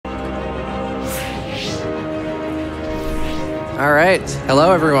All right.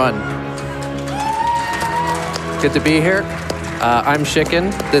 Hello, everyone. Good to be here. I'm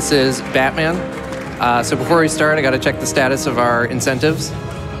Shiken. This is Batman. So before we start, I got to check the status of our incentives.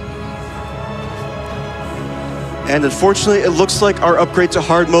 And unfortunately, it looks like our upgrade to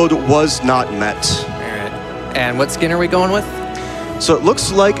hard mode was not met. All right. And what skin are we going with? So it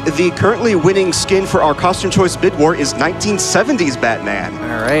looks like the currently winning skin for our costume choice bid war is 1970s Batman.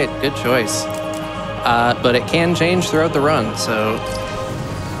 All right. Good choice. But it can change throughout the run, so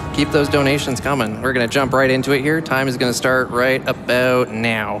keep those donations coming. We're going to jump right into it here. Time is going to start right about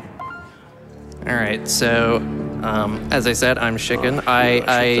now. All right, so as I said, I'm Shiken.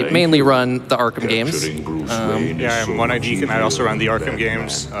 I mainly run the Arkham games. Yeah, I'm oneeyeddeacon. I also run the Arkham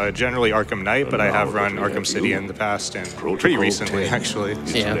games. Generally Arkham Knight, but I have run Arkham City in the past and pretty recently, actually.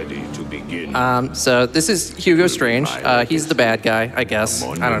 Yeah. So this is Hugo Strange. He's the bad guy, I guess.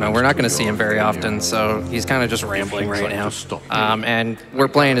 I don't know. We're not going to see him very often, so he's kind of just rambling right now. And we're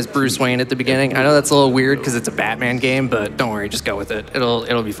playing as Bruce Wayne at the beginning. I know that's a little weird because it's a Batman game, but don't worry, just go with it.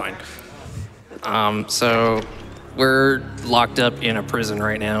 It'll be fine. So we're locked up in a prison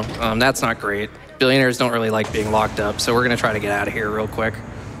right now. That's not great. Billionaires don't really like being locked up, so we're going to try to get out of here real quick.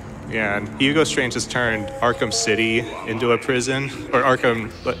 Yeah, and Hugo Strange has turned Arkham City into a prison, or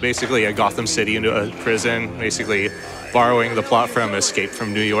Arkham, basically a Gotham City into a prison, basically borrowing the plot from Escape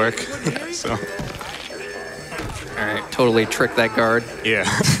from New York. So. All right, totally tricked that guard. Yeah.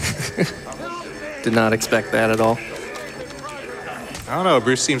 Did not expect that at all. I don't know,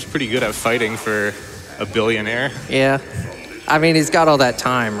 Bruce seems pretty good at fighting for a billionaire. Yeah. I mean, he's got all that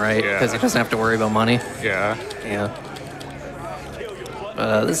time, right? Yeah. Because he doesn't have to worry about money. Yeah. Yeah.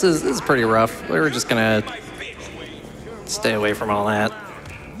 This is pretty rough. We're just going to stay away from all that.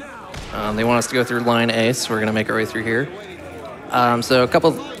 They want us to go through line A, so we're going to make our way through here. So a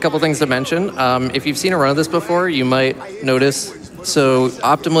couple things to mention. If you've seen a run of this before, you might notice. So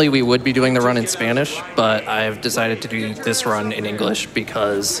optimally, we would be doing the run in Spanish, but I've decided to do this run in English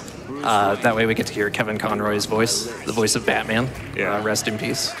because that way we get to hear Kevin Conroy's voice, the voice of Batman. Yeah. Rest in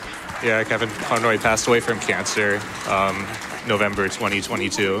peace. Yeah, Kevin Conroy passed away from cancer November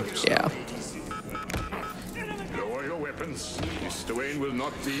 2022. Yeah. Lower your weapons. Mr. Wayne will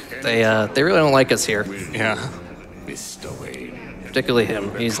not be They really don't like us here, Yeah. Mr. Wayne. particularly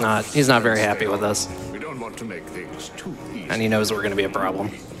him. He's not very happy with us, We don't want to make things too easy. and he knows we're going to be a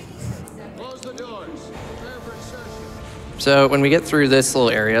problem. So when we get through this little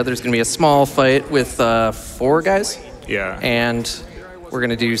area, there's going to be a small fight with 4 guys. Yeah. And we're going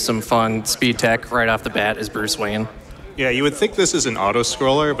to do some fun speed tech right off the bat as Bruce Wayne. Yeah, you would think this is an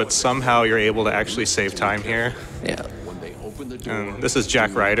auto-scroller, but somehow you're able to actually save time here. Yeah. This is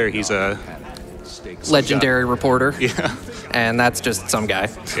Jack Ryder. He's a Legendary reporter. Yeah. And that's just some guy.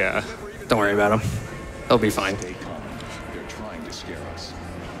 Yeah. Don't worry about him. He'll be fine. They're trying to scare us.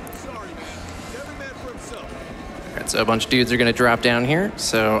 All right, so a bunch of dudes are going to drop down here.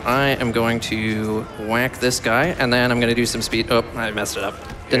 So I am going to whack this guy, and then I'm going to do some speed. Oh, I messed it up.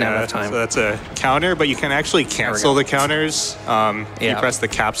 Didn't have enough time. So that's a counter, but you can actually cancel the counters. You press the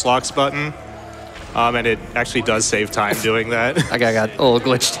caps locks button, and it actually does save time doing that. I got a little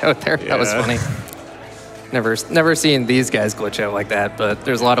glitched out there. That was funny. Never seen these guys glitch out like that, but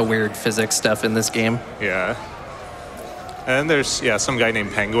there's a lot of weird physics stuff in this game. Yeah. And there's, some guy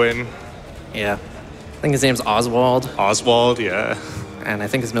named Penguin. Yeah. I think his name's Oswald. Oswald, yeah. And I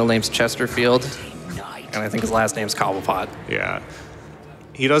think his middle name's Chesterfield. And I think his last name's Cobblepot. Yeah.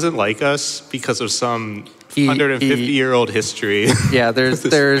 He doesn't like us because of some 150-year-old history. Yeah, there's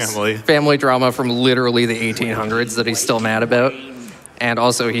family drama from literally the 1800s that he's still mad about. And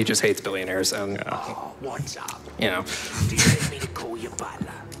also, he just hates billionaires. And, you know.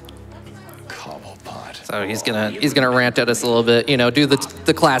 So he's gonna rant at us a little bit. You know, do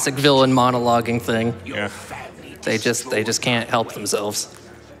the classic villain monologuing thing. Yeah. They just can't help themselves.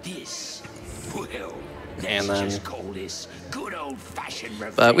 And then,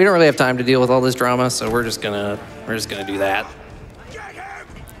 but we don't really have time to deal with all this drama, so we're just gonna do that.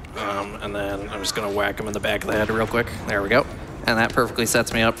 And then I'm just gonna whack him in the back of the head real quick. There we go. And that perfectly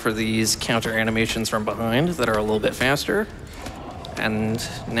sets me up for these counter animations from behind that are a little bit faster. And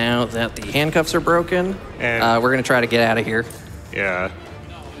now that the handcuffs are broken, we're gonna try to get out of here. Yeah.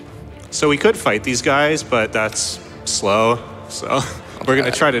 So we could fight these guys, but that's slow. So we're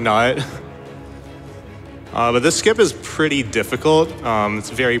gonna try to not. But this skip is pretty difficult. It's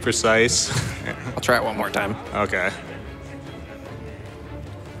very precise. I'll try it one more time. Okay.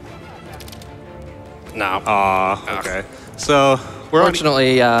 No. Okay. So we're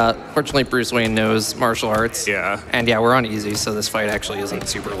fortunately, Bruce Wayne knows martial arts. Yeah. And yeah, we're on easy, so this fight actually isn't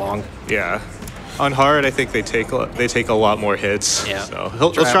super long. Yeah. On hard, I think they take a lot more hits. Yeah. So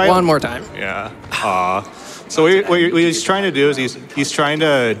he'll try one more time. Yeah. So what he's trying to do is he's trying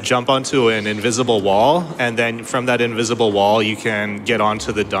to jump onto an invisible wall, and then from that invisible wall you can get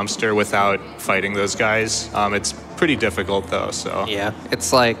onto the dumpster without fighting those guys. It's pretty difficult though. So yeah,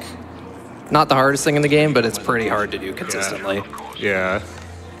 it's like not the hardest thing in the game, but it's pretty hard to do consistently. Yeah.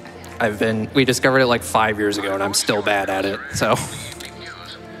 We discovered it like 5 years ago, and I'm still bad at it. So.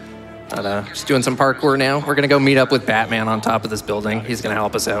 Just doing some parkour now. We're gonna go meet up with Batman on top of this building. He's gonna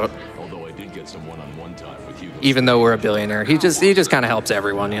help us out. Although I did get some one-on-one time with you. Even though we're a billionaire, he just kind of helps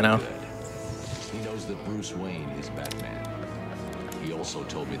everyone, you know. He knows that Bruce Wayne is Batman. He also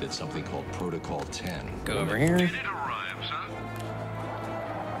told me that something called Protocol 10. Go over here.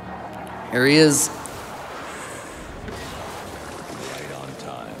 Here he is. Right on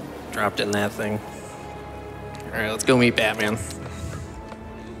time. Dropped in that thing. All right, let's go meet Batman.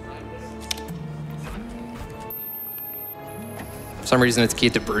 For some reason, it's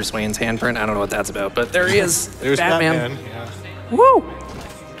keyed to Bruce Wayne's handprint. I don't know what that's about, but there he is. There's Batman. Yeah. Woo!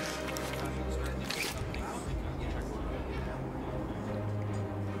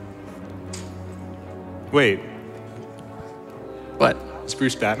 Wait, What? is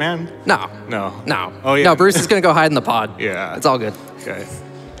Bruce Batman? No. No. No. Oh, yeah. No, Bruce is gonna go hide in the pod. Yeah. It's all good. Okay.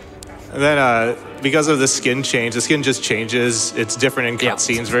 And then because of the skin change, the skin just changes. It's different in Yeah.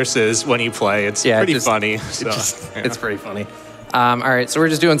 cutscenes versus when you play. It's pretty funny. So, yeah. It's pretty funny. All right, so we're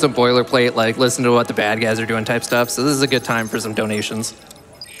just doing some boilerplate, like listen to what the bad guys are doing type stuff. So this is a good time for some donations.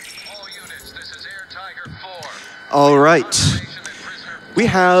 All units, this is Air Tiger 4. All right. We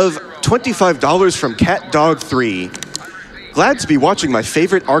have $25 from CatDog3. Glad to be watching my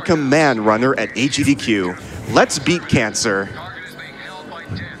favorite Arkham Man runner at AGDQ. Let's beat cancer. Target is being held by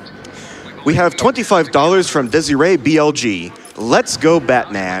Dent. We have $25 from Desiree BLG. Let's go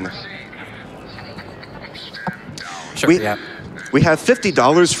Batman. Sure, yeah. We have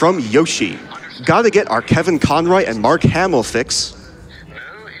 $50 from Yoshi. Gotta get our Kevin Conroy and Mark Hamill fix. No,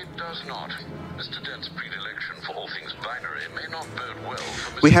 it does not. Mr. Dent's predilection for all things binary may not bode well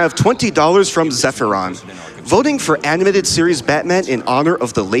for Mr. We have $20 from Zephyron. Voting for animated series Batman in honor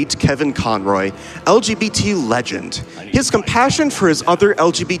of the late Kevin Conroy, LGBT legend. His compassion for his other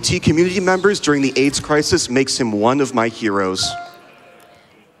LGBT community members during the AIDS crisis makes him one of my heroes.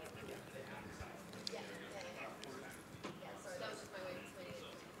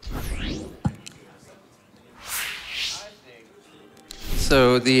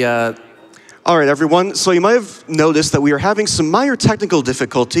 So the All right, everyone. So you might have noticed that we are having some minor technical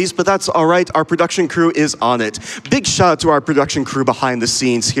difficulties, but that's all right. Our production crew is on it. Big shout out to our production crew behind the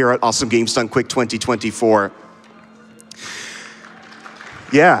scenes here at Awesome Games Done Quick 2024.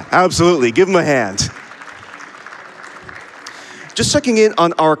 Yeah, absolutely. Give them a hand. Just checking in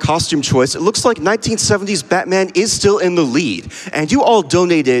on our costume choice, it looks like 1970s Batman is still in the lead. And you all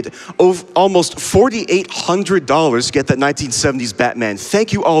donated almost $4,800 to get that 1970s Batman.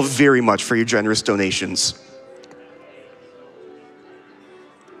 Thank you all very much for your generous donations.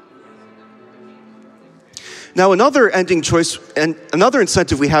 Now, another ending choice and another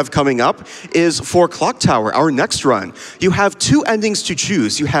incentive we have coming up is for Clock Tower, our next run. You have two endings to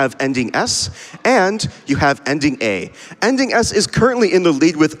choose. You have ending S and you have ending A. Ending S is currently in the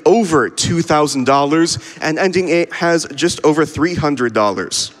lead with over $2,000 and ending A has just over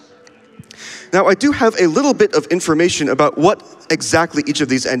 $300. Now, I do have a little bit of information about what exactly each of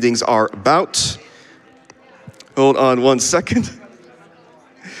these endings are about. Hold on one second.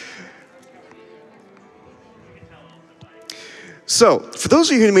 So, for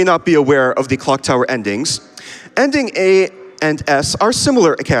those of you who may not be aware of the Clock Tower endings, ending A and S are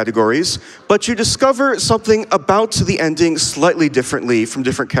similar categories, but you discover something about the ending slightly differently from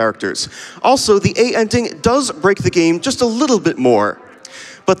different characters. Also, the A ending does break the game just a little bit more,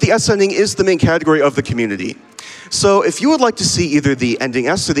 but the S ending is the main category of the community. So, if you would like to see either the ending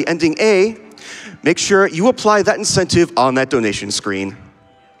S or the ending A, make sure you apply that incentive on that donation screen.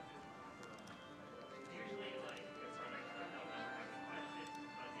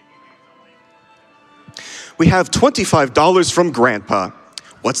 We have $25 from Grandpa.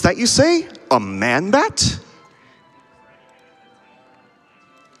 What's that you say? A man bat?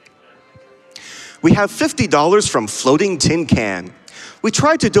 We have $50 from Floating Tin Can. We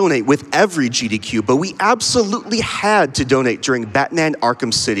tried to donate with every GDQ, but we absolutely had to donate during Batman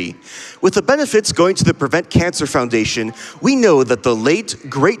Arkham City. With the benefits going to the Prevent Cancer Foundation, we know that the late,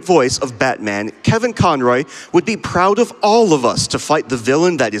 great voice of Batman, Kevin Conroy, would be proud of all of us to fight the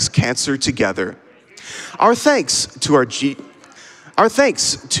villain that is cancer together. Our thanks to the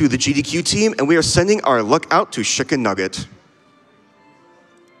GDQ team, and we are sending our luck out to ShikenNugget.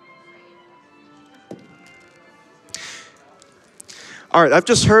 All right, I've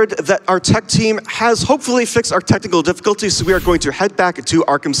just heard that our tech team has hopefully fixed our technical difficulties, so we are going to head back to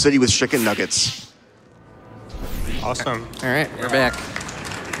Arkham City with ShikenNuggets. Awesome. All right, we're back.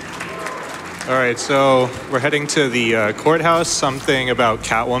 All right, so we're heading to the courthouse. Something about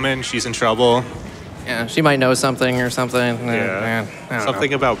Catwoman. She's in trouble. Yeah, she might know something or something. Yeah. I don't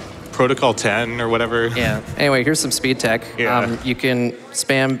Something know. about Protocol 10 or whatever. Yeah. Anyway, here's some speed tech. Yeah. You can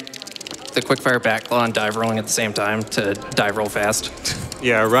spam the quickfire back claw and dive rolling at the same time to dive roll fast.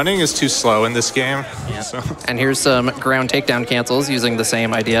 Yeah, running is too slow in this game. Yeah. So. And here's some ground takedown cancels using the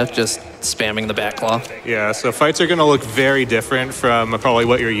same idea, just spamming the back claw. Yeah, so fights are going to look very different from probably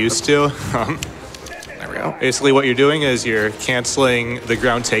what you're used to. There we go. Basically, what you're doing is you're canceling the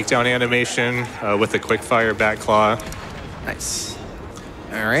ground takedown animation with a quickfire back claw. Nice.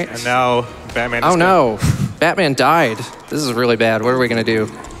 All right. And now Batman. Oh no, Batman died. This is really bad. What are we gonna do?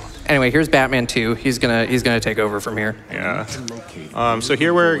 Anyway, here's Batman 2. He's gonna take over from here. Yeah. So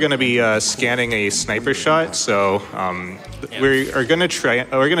here we're gonna be scanning a sniper shot. So we're gonna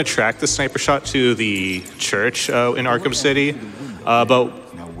track the sniper shot to the church in Arkham City,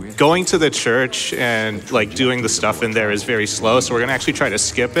 but going to the church and like doing the stuff in there is very slow. So we're gonna actually try to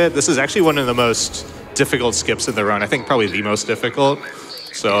skip it. This is actually one of the most difficult skips in the run. I think probably the most difficult.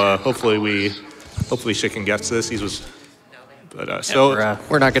 So hopefully Shiken gets this. We're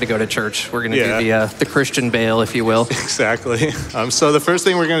not gonna go to church. We're gonna do the Christian Bale, if you will. Exactly. So the first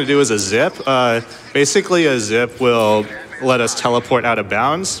thing we're going to do is a zip. Basically, a zip will let us teleport out of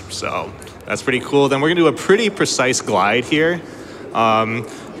bounds. So that's pretty cool. Then we're going to do a pretty precise glide here.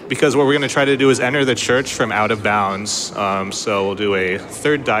 Because what we're going to try to do is enter the church from out of bounds. So we'll do a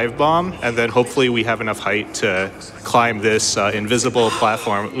third dive bomb. And then hopefully we have enough height to climb this invisible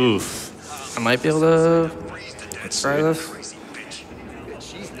platform. Oof. I might be able to try this.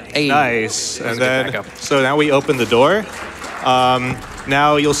 Hey. Nice. And then, backup. so now we open the door.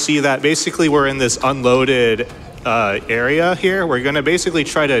 Now you'll see that basically we're in this unloaded area here. We're going to basically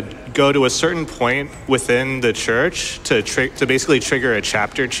try to go to a certain point within the church to basically trigger a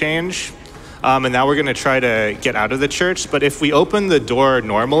chapter change. And now we're going to try to get out of the church. But if we open the door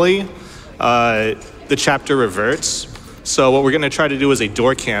normally, the chapter reverts. So what we're going to try to do is a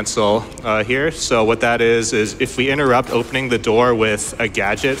door cancel here. So what that is if we interrupt opening the door with a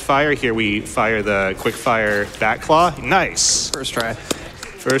gadget fire, here we fire the quick fire back claw. Nice. First try.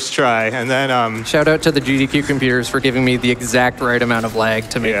 First try. And then... Shout out to the GDQ computers for giving me the exact right amount of lag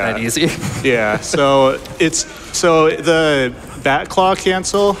to make that easy. Yeah, so the back claw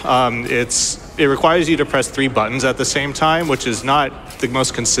cancel, it requires you to press 3 buttons at the same time, which is not the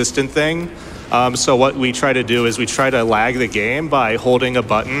most consistent thing. So what we try to do is we try to lag the game by holding a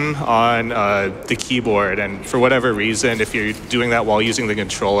button on the keyboard. And for whatever reason, if you're doing that while using the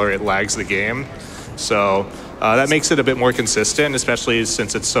controller, it lags the game. So that makes it a bit more consistent, especially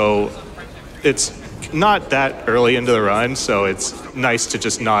since it's not that early into the run. So it's nice to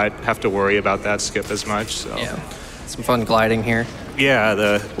just not have to worry about that skip as much. So. Yeah, some fun gliding here. Yeah,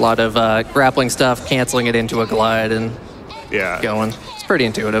 a lot of grappling stuff, canceling it into a glide and going. It's pretty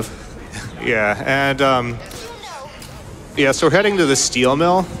intuitive. Yeah, and so we're heading to the steel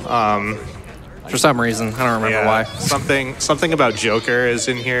mill. For some reason, I don't remember why. Something about Joker is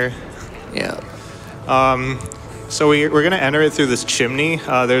in here. Yeah. So we're going to enter it through this chimney.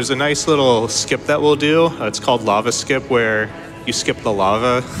 There's a nice little skip that we'll do. It's called lava skip, where you skip the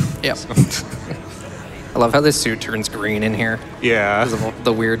lava. Yep. I love how this suit turns green in here. Yeah. Because of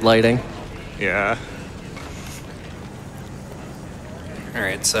the weird lighting. Yeah. All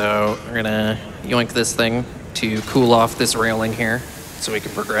right, so we're gonna yoink this thing to cool off this railing here so we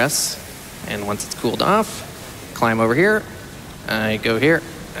can progress. And once it's cooled off, climb over here, you go here,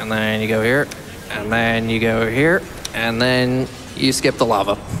 and then you go here, and then you go here, and then you skip the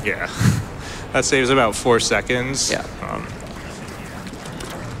lava. Yeah. That saves about 4 seconds. Yeah.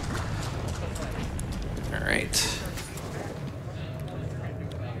 All right.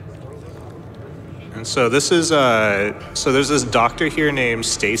 And so this is there's this doctor here named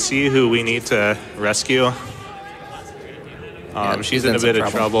Stacy who we need to rescue. She's in a bit of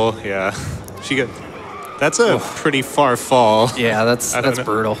trouble. Yeah. That's a pretty far fall. Yeah, that's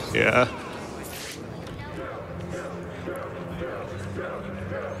brutal. Yeah.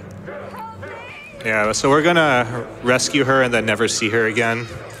 Yeah, so we're gonna rescue her and then never see her again.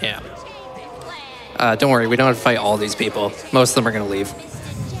 Yeah. Don't worry, we don't have to fight all these people. Most of them are gonna leave.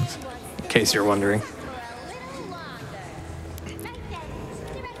 In case you're wondering.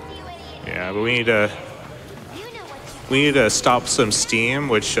 Yeah, but we need to stop some steam,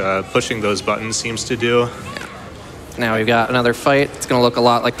 which pushing those buttons seems to do. Yeah. Now we've got another fight. It's gonna look a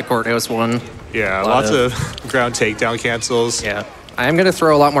lot like the courthouse one. Yeah, lots of ground takedown cancels. Yeah. I am going to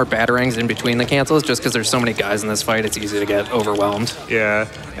throw a lot more batarangs in between the cancels just because there's so many guys in this fight, it's easy to get overwhelmed. Yeah,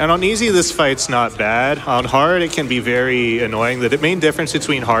 and on easy, this fight's not bad. On hard, it can be very annoying. The main difference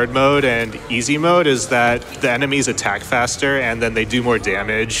between hard mode and easy mode is that the enemies attack faster and then they do more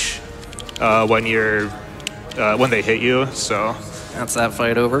damage when they hit you, so. That's that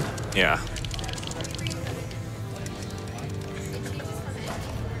fight over. Yeah.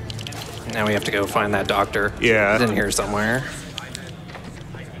 Now we have to go find that doctor. Yeah. He's in here somewhere.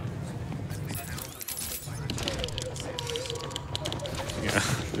 Yeah,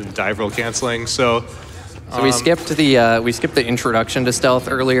 dive roll canceling. So we skipped the introduction to stealth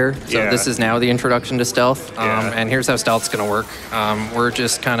earlier. So Yeah. this is now the introduction to stealth. Yeah. And here's how stealth's gonna work. We're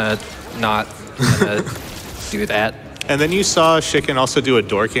just kind of not gonna do that. And then you saw Shiken also do a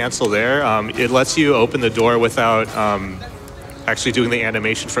door cancel there. It lets you open the door without actually doing the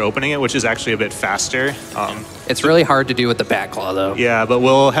animation for opening it, which is actually a bit faster. It's really hard to do with the back claw though. Yeah, but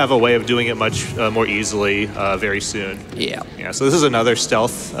we'll have a way of doing it much more easily very soon. Yeah. Yeah, so this is another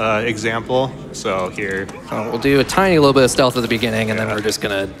stealth example. So here. We'll do a tiny little bit of stealth at the beginning, and then we're just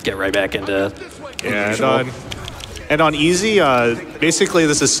gonna get right back into. Yeah, and on easy, basically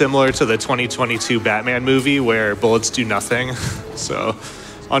this is similar to the 2022 Batman movie where bullets do nothing. So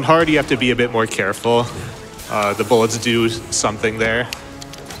on hard, you have to be a bit more careful. The bullets do something there.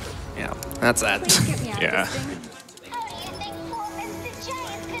 Yeah, that's that. Yeah.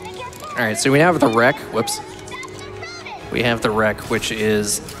 All right, so we have the wreck. Whoops. We have the wreck, which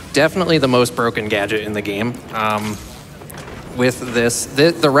is definitely the most broken gadget in the game. With this,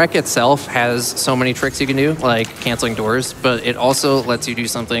 the wreck itself has so many tricks you can do, like canceling doors, but it also lets you do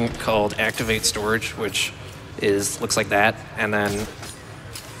something called activate storage, which looks like that, and then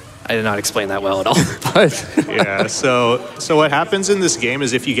I did not explain that well at all. But Yeah, so what happens in this game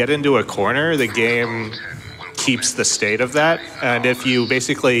is if you get into a corner, the game keeps the state of that. And if you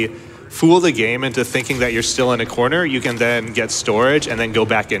basically fool the game into thinking that you're still in a corner, you can then get storage and then go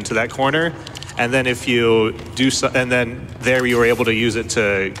back into that corner. And then if you do so, and then there you were able to use it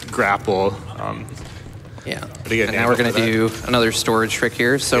to grapple. yeah, get and now we're gonna do another storage trick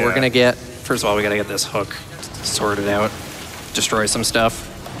here. So we're Yeah. gonna get, first of all, we gotta get this hook sorted out, destroy some stuff.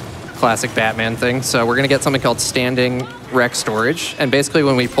 Classic Batman thing. So we're gonna get something called standing wreck storage. And basically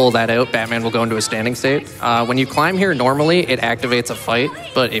when we pull that out, Batman will go into a standing state. When you climb here normally, it activates a fight.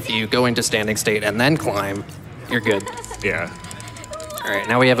 But if you go into standing state and then climb, you're good. Yeah. All right,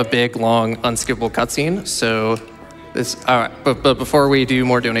 now we have a big, long, unskippable cutscene. So this, all right, but before we do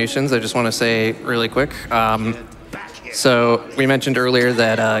more donations, I just wanna say really quick, so we mentioned earlier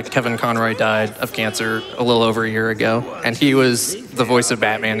that Kevin Conroy died of cancer a little over a year ago, and he was the voice of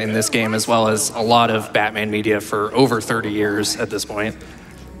Batman in this game as well as a lot of Batman media for over 30 years at this point.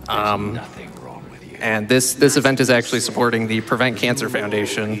 And this event is actually supporting the Prevent Cancer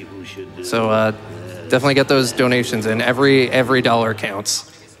Foundation. So definitely get those donations in. Every dollar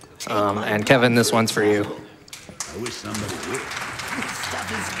counts. And Kevin, this one's for you. I wish somebody would. This stuff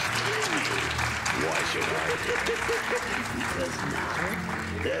is killing me. Why should I? Because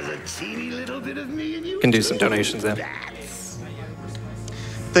now there's a teeny little bit of me in you. Can do some donations then.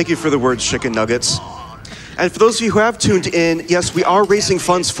 Thank you for the words, ShikenNuggets. And for those of you who have tuned in, yes, we are raising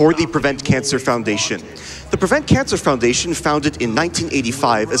funds for the Prevent Cancer Foundation. The Prevent Cancer Foundation, founded in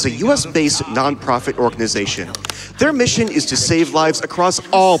 1985 as a US-based nonprofit organization. Their mission is to save lives across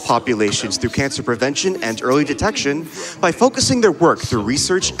all populations through cancer prevention and early detection by focusing their work through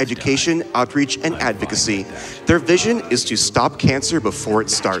research, education, outreach, and advocacy. Their vision is to stop cancer before it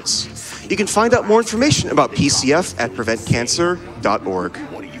starts. You can find out more information about PCF at preventcancer.org.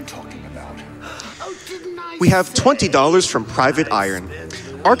 What are you talking about? We have $20 from Private Iron.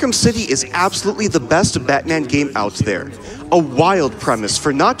 Arkham City is absolutely the best Batman game out there. A wild premise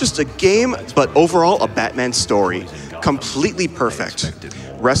for not just a game, but overall a Batman story. Completely perfect.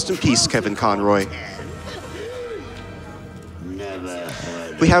 Rest in peace, Kevin Conroy.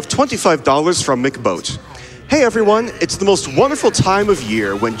 We have $25 from McBoat. Hey everyone, it's the most wonderful time of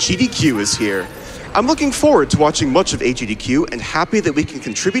year when GDQ is here. I'm looking forward to watching much of AGDQ and happy that we can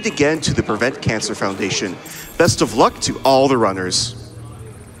contribute again to the Prevent Cancer Foundation. Best of luck to all the runners.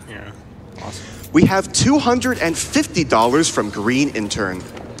 Yeah. Awesome. We have $250 from Green Intern.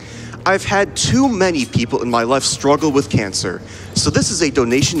 I've had too many people in my life struggle with cancer, so this is a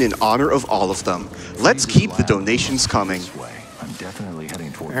donation in honor of all of them. Let's keep the donations coming. I'm definitely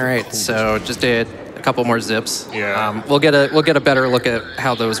heading toward. All right, so just did a couple more zips. Yeah. We'll get a better look at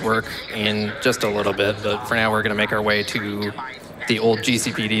how those work in just a little bit, but for now we're gonna make our way to the old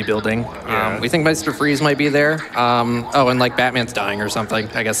GCPD building. Yeah. We think Mr. Freeze might be there. Oh, and like Batman's dying or something.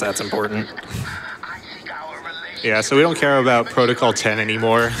 I guess that's important. Yeah, so we don't care about Protocol 10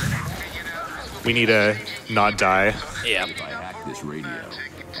 anymore. We need to not die. Yeah. If I hack this radio,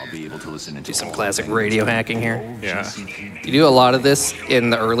 I'll be able to listen into Do some classic radio hacking here. Yeah. You do a lot of this in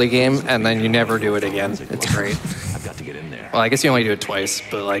the early game, and then you never do it again. It's great. I've got to get in there. Well, I guess you only do it twice,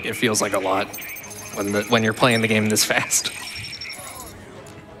 but like it feels like a lot when you're playing the game this fast.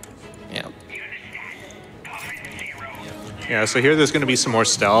 Yeah. Yeah, so here there's going to be some more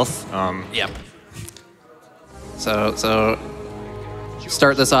stealth. Yep. So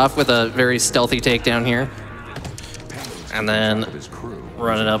start this off with a very stealthy takedown here, and then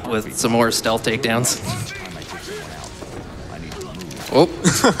run it up with some more stealth takedowns. Oh.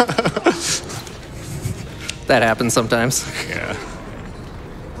 That happens sometimes. Yeah.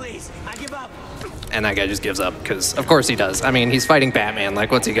 Please, I give up. And that guy just gives up, because of course he does. I mean, he's fighting Batman.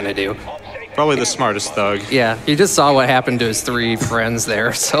 Like, what's he gonna do? Probably the smartest thug. Yeah, he just saw what happened to his 3 friends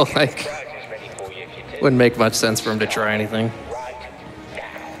there, so like, wouldn't make much sense for him to try anything.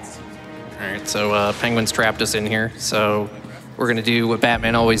 All right, so Penguin's trapped us in here, so we're gonna do what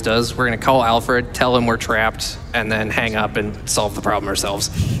Batman always does. We're gonna call Alfred, tell him we're trapped, and then hang up and solve the problem ourselves.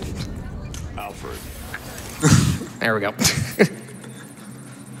 Alfred. There we go.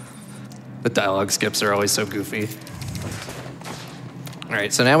 The dialogue skips are always so goofy. All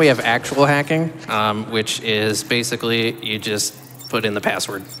right, so now we have actual hacking, which is basically you just put in the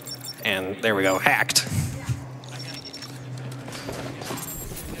password, and there we go, hacked.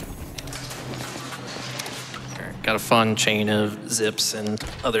 All right, got a fun chain of zips and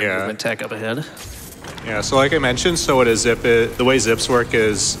other movement tech up ahead. Yeah, so like I mentioned, so what a zip is, the way zips work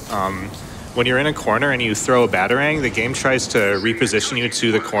is when you're in a corner and you throw a batarang, the game tries to reposition you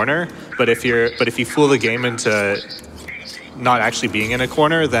to the corner, but if you fool the game into not actually being in a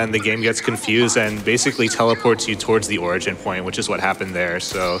corner, then the game gets confused and basically teleports you towards the origin point, which is what happened there.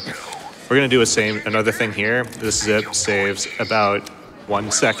 So we're gonna do another thing here. This zip saves about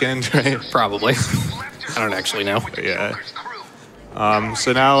 1 second, right? Probably. I don't actually know. But yeah.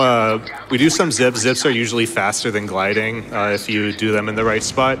 So now we do some zips. Zips are usually faster than gliding if you do them in the right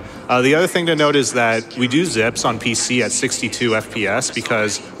spot. The other thing to note is that we do zips on PC at 62 FPS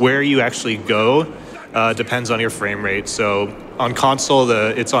because where you actually go depends on your frame rate. So on console,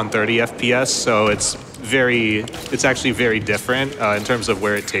 it's on 30 FPS, so it's actually very different in terms of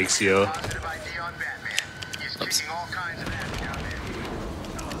where it takes you. Oops.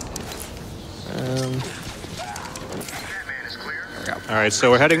 All right,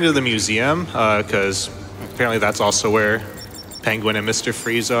 so we're heading to the museum because apparently that's also where Penguin and Mr.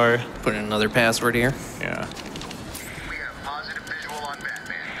 Freeze are. Put in another password here. Yeah. We have positive visual on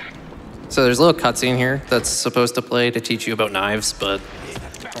Batman. So there's a little cutscene here that's supposed to play to teach you about knives, but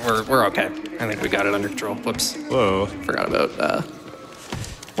we're okay. I think we got it under control. Whoops. Whoa. Forgot about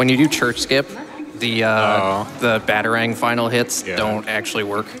when you do church skip, the batarang final hits don't actually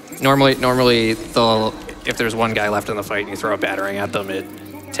work. Normally if there's one guy left in the fight and you throw a batarang at them, it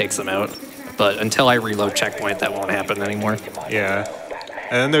takes them out. But until I reload checkpoint, that won't happen anymore. Yeah.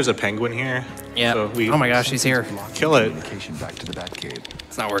 And then there's a penguin here. Yeah. So Oh my gosh, he's here. Kill it. Communication back to the Batcave.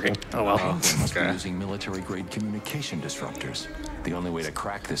 It's not working. Oh well. They must be Okay. using military-grade communication disruptors. The only way to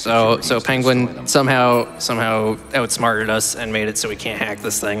crack this. So security is to destroy Penguin them. somehow outsmarted us and made it so we can't hack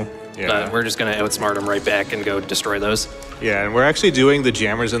this thing. Yeah. But we're just gonna outsmart him right back and go destroy those. Yeah, and we're actually doing the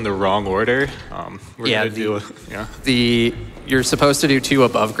jammers in the wrong order. You're supposed to do 2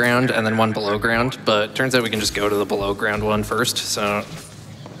 above ground and then 1 below ground, but turns out we can just go to the below ground one first. So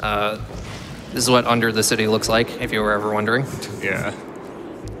this is what under the city looks like, if you were ever wondering. Yeah.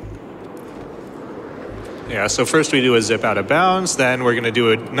 Yeah, so first we do a zip out of bounds, then we're gonna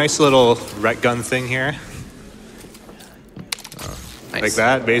do a nice little ret gun thing here. Nice. Like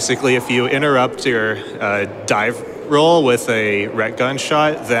that. Basically, if you interrupt your dive roll with a ret gun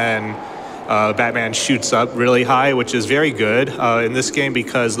shot, then Batman shoots up really high, which is very good in this game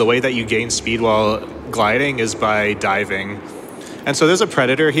because the way that you gain speed while gliding is by diving. And so there's a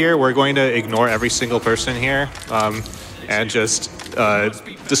predator here. We're going to ignore every single person here and just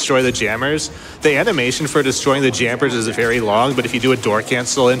destroy the jammers. The animation for destroying the jammers is very long, but if you do a door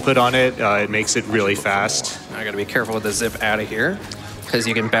cancel input on it, it makes it really fast. I gotta be careful with the zip out of here, because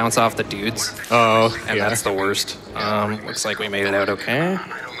you can bounce off the dudes, Oh, and yeah. that's the worst. Looks like we made it out okay.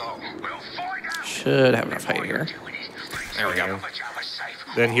 Should have enough height here. There we go.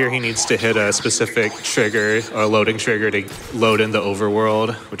 Then here he needs to hit a specific trigger, a loading trigger to load in the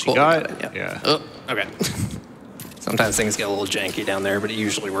overworld, which he Oh, got. it, Yeah. Oh, okay. Sometimes things get a little janky down there, but it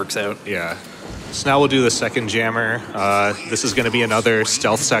usually works out. Yeah. So now we'll do the second jammer. This is going to be another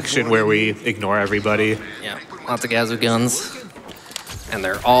stealth section where we ignore everybody. Yeah, lots of guys with guns, and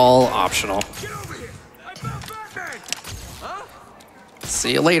they're all optional.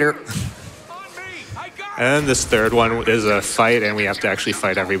 See you later. And then this third one is a fight, and we have to actually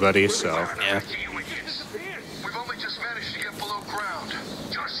fight everybody, so. Yeah. We've only just managed to get below ground.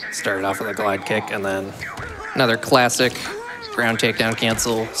 Started off with a glide kick, and then another classic ground takedown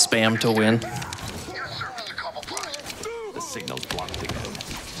cancel spam to win. Yes, sir, Mr. Cobblepot. The signal's blocked again.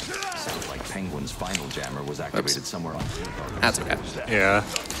 Sounds like Penguin's final jammer was activated somewhere on. That's okay. Yeah.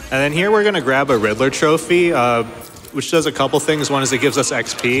 And then here we're going to grab a Riddler trophy, which does a couple things. One is it gives us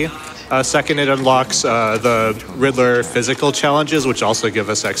XP. Second, it unlocks the Riddler physical challenges, which also give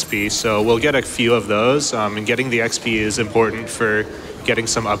us XP. So we'll get a few of those. And getting the XP is important for getting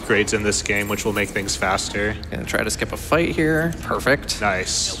some upgrades in this game, which will make things faster. Gonna try to skip a fight here. Perfect.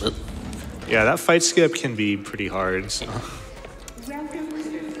 Nice. Yeah, that fight skip can be pretty hard. So. All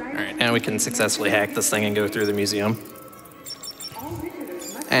right, now we can successfully hack this thing and go through the museum.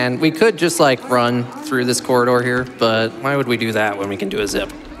 And we could just like run through this corridor here, but why would we do that when we can do a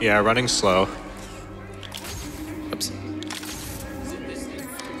zip? Yeah, running slow. Oops.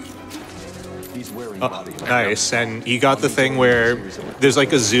 Oh, nice. And you got the thing where there's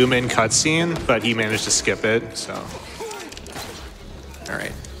like a zoom in cutscene, but he managed to skip it, so. All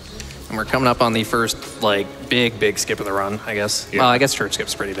right. And we're coming up on the first like big skip of the run, I guess. Yeah. Well, I guess church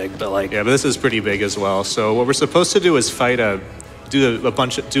skip's pretty big, but like. Yeah, but this is pretty big as well. So what we're supposed to do is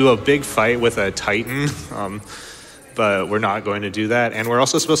do a big fight with a Titan, but we're not going to do that. And we're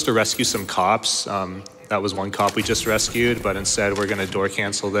also supposed to rescue some cops. That was one cop we just rescued, but instead we're going to door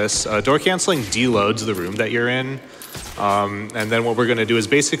cancel this. Door canceling deloads the room that you're in. And then what we're going to do is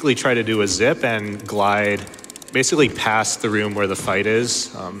basically try to do a zip and glide basically past the room where the fight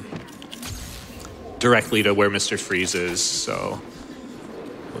is, directly to where Mr. Freeze is. So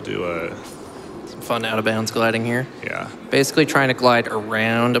we'll do Some fun out of bounds gliding here. yeah. Basically trying to glide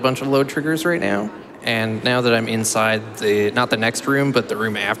around a bunch of load triggers right now. And now that I'm inside not the next room, but the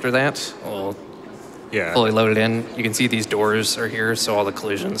room after that, we'll Yeah. fully load it in. You can see these doors are here, so all the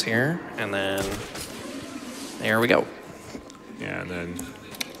collisions here. And then there we go. Yeah, and then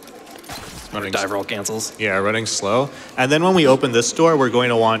Dive roll cancels. Yeah, running slow. And then when we open this door, we're going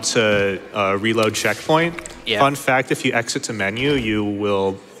to want to reload checkpoint. Yeah. Fun fact, if you exit to menu, you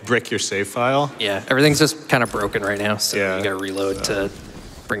will brick your save file. Yeah, everything's just kind of broken right now, so Yeah. you gotta reload to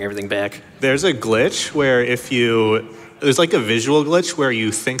bring everything back. There's a glitch where there's like a visual glitch where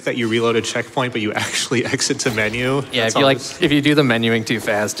you think that you reloaded checkpoint, but you actually exit to menu. Yeah, That's if you do the menuing too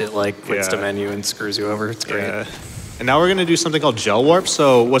fast, it like quits to Yeah. menu and screws you over. It's great. Yeah. And now we're going to do something called gel warp.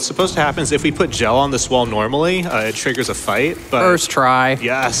 So what's supposed to happen is if we put gel on this wall normally, it triggers a fight. But First try.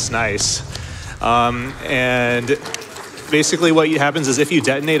 yes, nice. And basically what happens is if you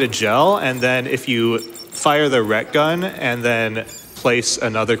detonate a gel and then if you fire the ret gun and then place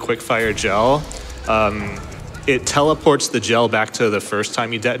another quick fire gel, it teleports the gel back to the first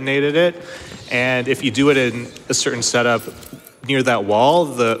time you detonated it. And if you do it in a certain setup near that wall,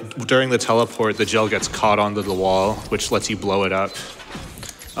 during the teleport, the gel gets caught onto the wall, which lets you blow it up.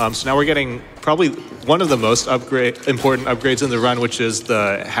 So now we're getting probably one of the most important upgrades in the run, which is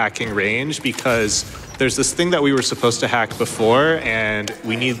the hacking range, because there's this thing that we were supposed to hack before, and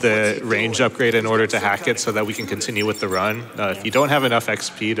we need the range upgrade in order to hack it so that we can continue with the run. If you don't have enough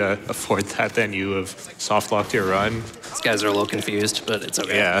XP to afford that, then you have soft-locked your run. These guys are a little confused, but it's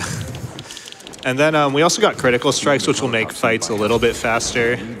okay. Yeah. And then we also got critical strikes, which will make fights a little bit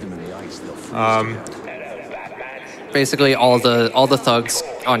faster. Basically, all the thugs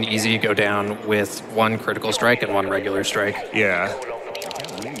on easy go down with one critical strike and one regular strike. Yeah.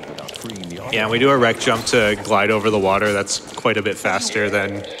 Yeah, and we do a rec jump to glide over the water. That's quite a bit faster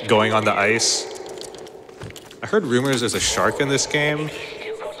than going on the ice. I heard rumors there's a shark in this game.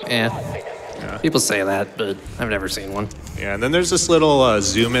 Yeah. People say that, but I've never seen one. Yeah, and then there's this little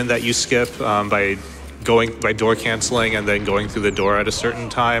zoom in that you skip by door canceling and then going through the door at a certain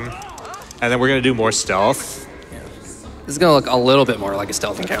time. And then we're gonna do more stealth. This is gonna look a little bit more like a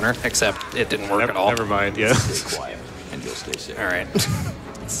stealth encounter, except it didn't work at all. Never mind, yeah. Quiet, and you'll stay safe. All right.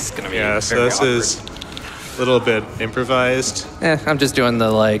 This is gonna be Yeah, so very this awkward. is a little bit improvised. I'm just doing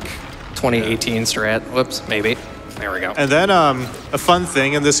the like 2018 strat. Whoops, maybe. There we go. And then a fun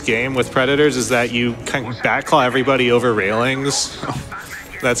thing in this game with Predators is that you can backclaw everybody over railings.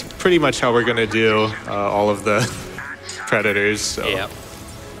 That's pretty much how we're gonna do all of the Predators. So. Yeah.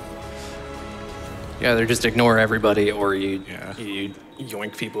 Yeah, either just ignore everybody or you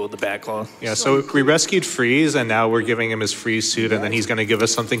yoink people with the back claw. Yeah, so we rescued Freeze, and now we're giving him his Freeze suit, and then he's going to give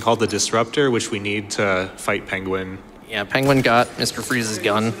us something called the Disruptor, which we need to fight Penguin. Yeah, Penguin got Mr. Freeze's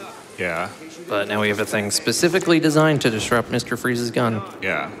gun, Yeah, but now we have a thing specifically designed to disrupt Mr. Freeze's gun.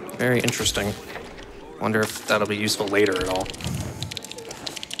 yeah. Very interesting. Wonder if that'll be useful later at all.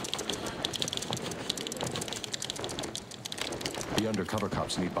 The undercover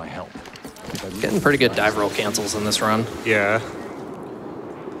cops need my help. Getting pretty good dive roll cancels in this run. Yeah.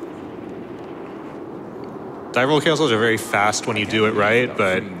 Dive roll cancels are very fast when you do it right,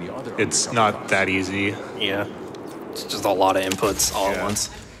 but it's not that easy. Yeah. It's just a lot of inputs all at once.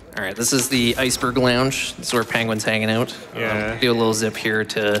 All right, this is the Iceberg Lounge. This is where Penguin's hanging out. Yeah. Do a little zip here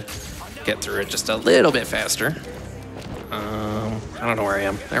to get through it just a little bit faster. I don't know where I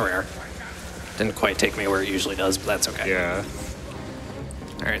am. There we are. Didn't quite take me where it usually does, but that's okay. Yeah.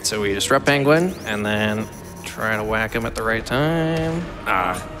 All right, so we disrupt Penguin and then try to whack him at the right time.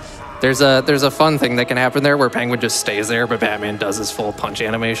 There's a fun thing that can happen there where Penguin just stays there, but Batman does his full punch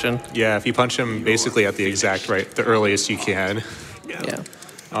animation. Yeah, if you punch him basically at the earliest you can. Yeah.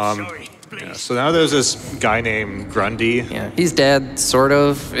 Yeah, so now there's this guy named Grundy. Yeah, he's dead, sort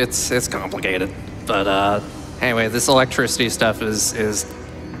of. It's complicated, but anyway, this electricity stuff is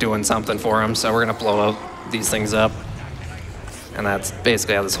doing something for him. So we're gonna blow out these things up, and that's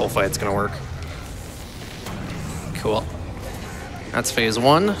basically how this whole fight's gonna work. Cool. That's phase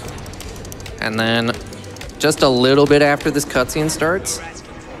 1, and then just a little bit after this cutscene starts,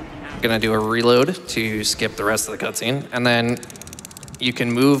 I'm gonna do a reload to skip the rest of the cutscene, and then you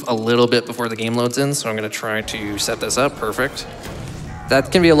can move a little bit before the game loads in, so I'm gonna try to set this up. Perfect.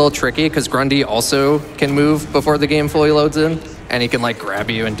 That can be a little tricky because Grundy also can move before the game fully loads in, and he can like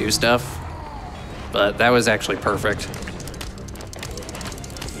grab you and do stuff. But that was actually perfect.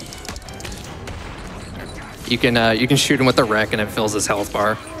 You can shoot him with the wreck and it fills his health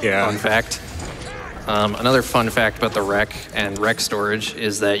bar. Yeah. Fun fact. Another fun fact about the wreck and wreck storage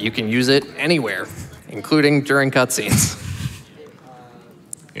is that you can use it anywhere, including during cutscenes.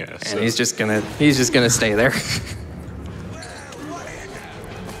 Yeah. And he's just gonna stay there.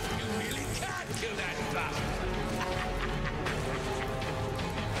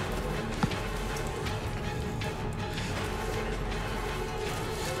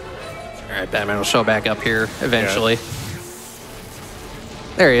 All right, Batman will show back up here eventually. Yeah.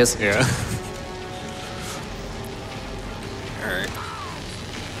 There he is. Yeah. All right.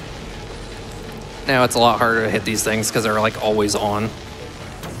 Now it's a lot harder to hit these things because they're like always on.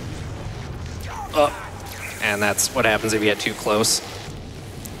 And that's what happens if you get too close.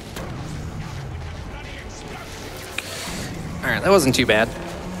 All right, that wasn't too bad.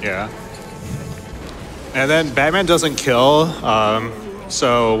 Yeah. And then Batman doesn't kill,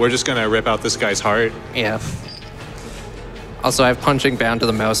 so we're just gonna rip out this guy's heart. Yeah. Also, I have punching bound to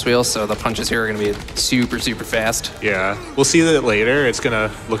the mouse wheel, so the punches here are gonna be super, super fast. Yeah. We'll see that later. It's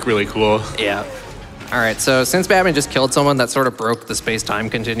gonna look really cool. Yeah. All right, so since Batman just killed someone, that sort of broke the space-time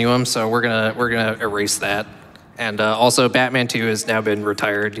continuum, so we're gonna erase that. And also, Batman 2 has now been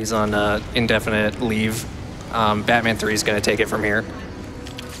retired. He's on indefinite leave. Batman 3 is gonna take it from here.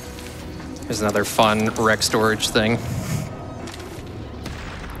 There's another fun wreck storage thing.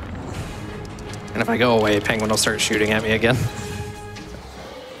 And if I go away, Penguin will start shooting at me again.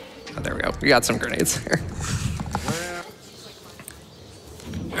 Oh, there we go. We got some grenades there.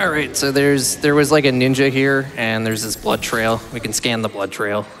 All right, so there was like a ninja here, and there's this blood trail. We can scan the blood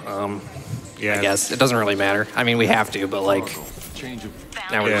trail. Yeah. I guess it doesn't really matter. I mean, we have to, but like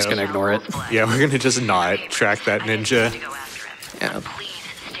now we're just gonna ignore it. Yeah, we're gonna just not track that ninja. Yeah. Please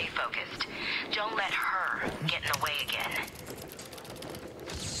stay focused. Don't let her get in the way again.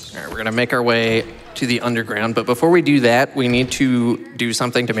 All right, we're gonna make our way to the underground, but before we do that, we need to do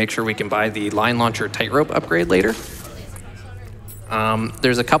something to make sure we can buy the line launcher tightrope upgrade later.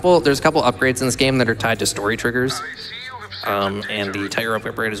 There's a couple upgrades in this game that are tied to story triggers, and the tightrope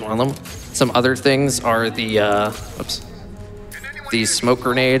upgrade is one of them. Some other things are the smoke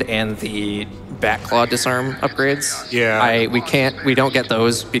grenade and the bat claw disarm upgrades. Yeah. We don't get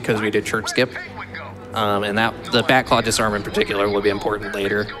those because we did church skip, and the bat claw disarm in particular will be important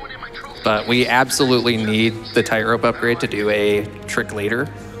later. But we absolutely need the tightrope upgrade to do a trick later,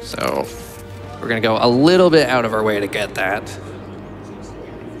 so we're gonna go a little bit out of our way to get that.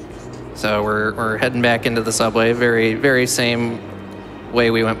 So we're heading back into the subway, very, very same way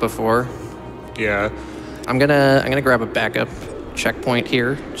we went before. Yeah. I'm gonna grab a backup checkpoint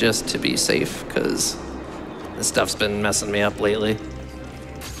here just to be safe, because this stuff's been messing me up lately.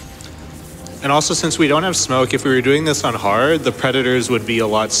 And also, since we don't have smoke, if we were doing this on hard, the predators would be a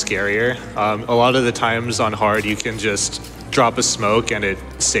lot scarier. A lot of the times on hard, you can just drop a smoke and it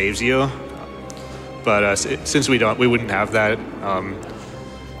saves you. But since we wouldn't have that.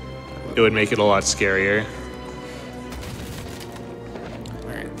 It would make it a lot scarier. All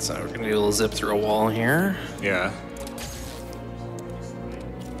right, so we're gonna do a little zip through a wall here. Yeah.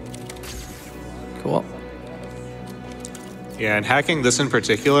 Cool. Yeah, and hacking this in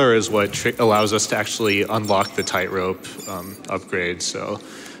particular is what allows us to actually unlock the tightrope upgrade. So,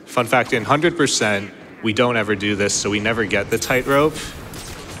 fun fact, in 100%, we don't ever do this, so we never get the tightrope,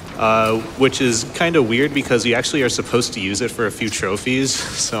 which is kind of weird because you actually are supposed to use it for a few trophies,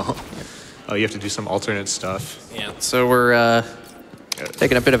 so you have to do some alternate stuff. Yeah, so we're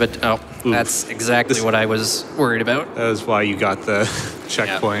taking a bit of a... Oh, that's exactly what I was worried about. That is why you got the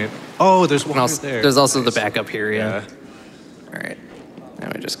checkpoint. Yeah. Oh, there's one also, there. There's also the backup here, yeah. All right, now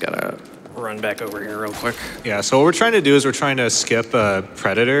we just gotta run back over here real quick. Yeah, so what we're trying to do is we're trying to skip a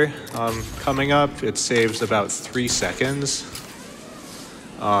predator coming up. It saves about 3 seconds.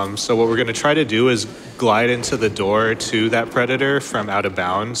 So what we're gonna try to do is glide into the door to that predator from out of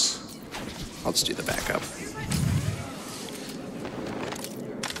bounds. I'll just do the backup.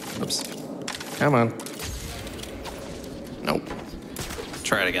 Oops. Come on. Nope.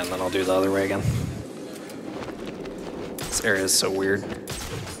 Try it again, then I'll do the other way again. This area is so weird.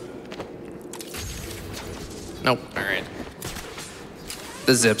 Nope, all right.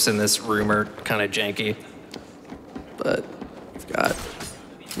 The zips in this room are kind of janky, but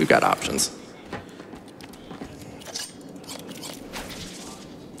we've got options.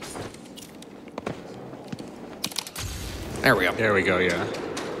 There we go. There we go, yeah.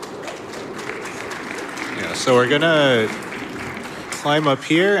 Yeah, so we're gonna climb up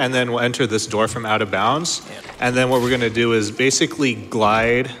here and then we'll enter this door from out of bounds. Yeah. And then what we're gonna do is basically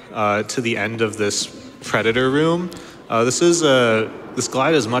glide to the end of this predator room. This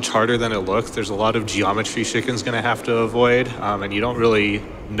glide is much harder than it looks. There's a lot of geometry Shiken's gonna have to avoid, and you don't really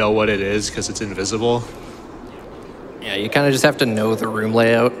know what it is because it's invisible. Yeah, you kind of just have to know the room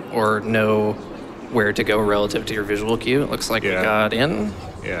layout or know where to go relative to your visual cue. It looks like we got in.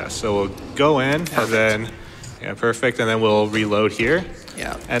 Yeah, so we'll go in and then, perfect, and then we'll reload here.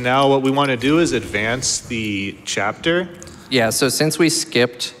 Yeah. And now what we want to do is advance the chapter. Yeah, so since we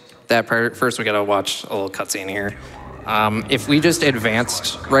skipped that part, first we gotta watch a little cutscene here. If we just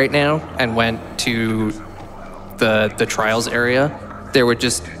advanced right now and went to the trials area,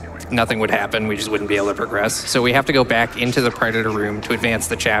 nothing would happen. We just wouldn't be able to progress. So we have to go back into the predator room to advance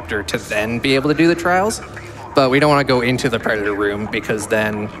the chapter to then be able to do the trials. But we don't want to go into the predator room because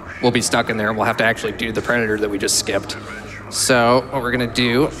then we'll be stuck in there and we'll have to actually do the predator that we just skipped. So what we're gonna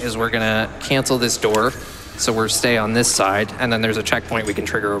do is we're gonna cancel this door. So we'll stay on this side, and then there's a checkpoint we can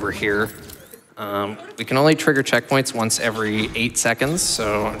trigger over here. We can only trigger checkpoints once every 8 seconds,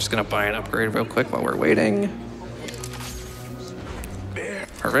 so I'm just gonna buy an upgrade real quick while we're waiting.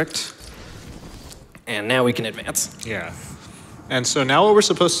 Perfect. And now we can advance. Yeah. And so now what we're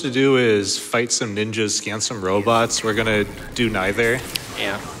supposed to do is fight some ninjas, scan some robots. We're gonna do neither.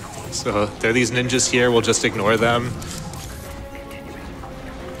 Yeah. So there are these ninjas here, we'll just ignore them.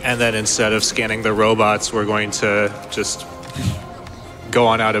 And then instead of scanning the robots, we're going to just go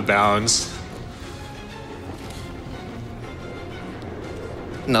on out of bounds.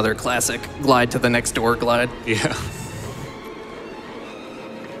 Another classic glide to the next door glide. Yeah.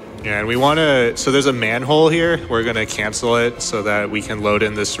 Yeah, and we want to, so there's a manhole here. We're going to cancel it so that we can load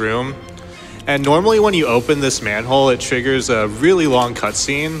in this room. And normally when you open this manhole, it triggers a really long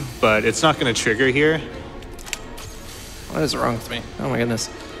cutscene, but it's not going to trigger here. What is wrong with me? Oh my goodness.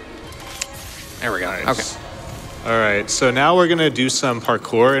 There we go. Nice. Okay. All right, so now we're going to do some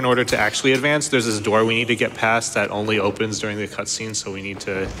parkour in order to actually advance. There's this door we need to get past that only opens during the cutscene, so we need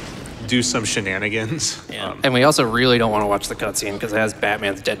to do some shenanigans. Yeah. And we also really don't want to watch the cutscene because it has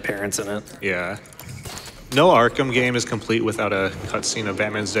Batman's dead parents in it. Yeah. No Arkham game is complete without a cutscene of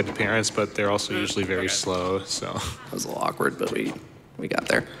Batman's dead parents, but they're also usually very slow, so. That was a little awkward, but we got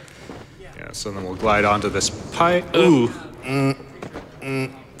there. Yeah, so then we'll glide onto this pipe. Ooh.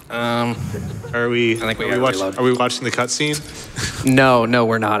 Are we watching the cutscene? No,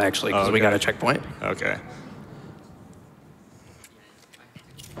 we're not actually, because we got a checkpoint. Okay.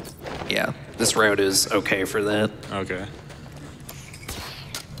 Yeah, this route is okay for that. Okay.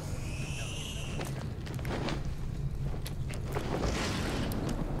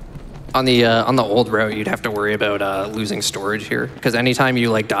 On the old route, you'd have to worry about losing storage here, because anytime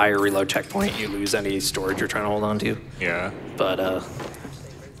you like die or reload checkpoint, you lose any storage you're trying to hold on to. Yeah. But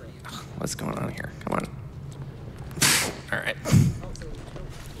what's going on here? Come on. All right.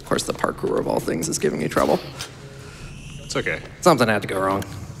 Of course, the parkour of all things is giving me trouble. It's okay. Something had to go wrong.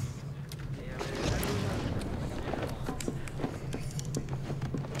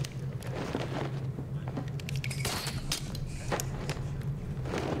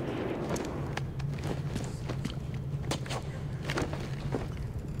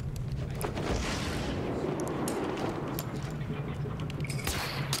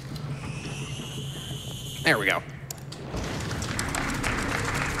 There we go.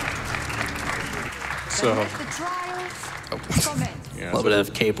 So, A little bit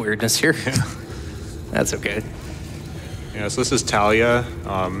of cape weirdness here. That's okay. yeah, so this is Talia.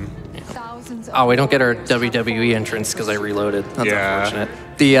 Oh, we don't get our WWE entrance because I reloaded. That's Yeah. unfortunate.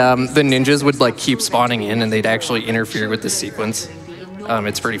 The ninjas would like keep spawning in, and they'd actually interfere with the sequence.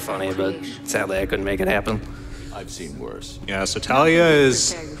 It's pretty funny, but sadly I couldn't make it happen. I've seen worse. Yeah, so Talia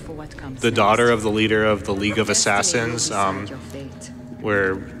is the daughter of the leader of the League of Assassins.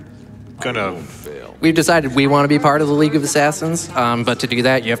 We're gonna. We've decided we want to be part of the League of Assassins, but to do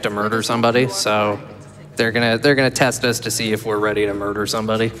that you have to murder somebody. So they're gonna test us to see if we're ready to murder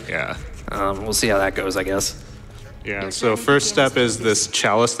somebody. Yeah. We'll see how that goes, I guess. Yeah, so first step is this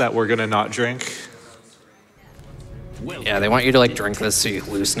chalice that we're gonna not drink. Yeah, they want you to like drink this so you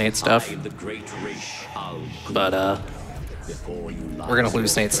hallucinate stuff. But we're gonna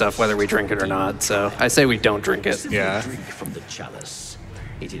hallucinate stuff whether we drink it or not. So I say we don't drink it. Yeah. From the chalice.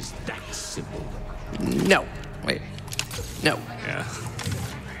 It is that simple. No. Wait. No. Yeah.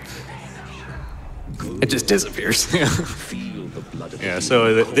 It just disappears. Yeah,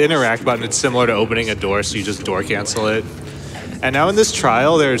 so the interact button, it's similar to opening a door, so you just door cancel it. And now in this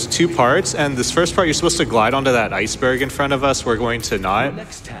trial, there's 2 parts, and this first part, you're supposed to glide onto that iceberg in front of us. We're going to not.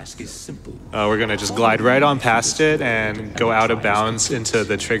 Next task is simple. We're going to just glide right on past it and go out of bounds into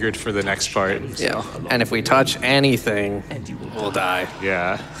the triggered for the next part. Yeah. And if we touch anything, we'll die.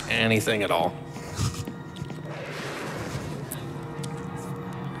 Yeah. Anything at all.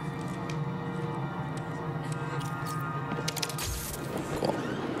 Cool.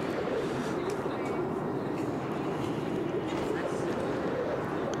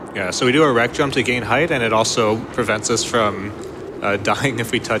 Yeah, so we do a rec jump to gain height, and it also prevents us from dying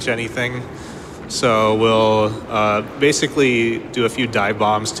if we touch anything. So we'll basically do a few dive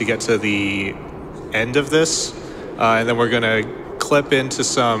bombs to get to the end of this, and then we're gonna clip into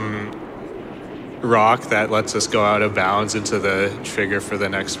some rock that lets us go out of bounds into the trigger for the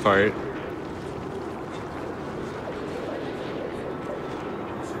next part.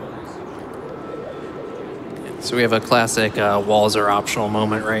 So we have a classic walls are optional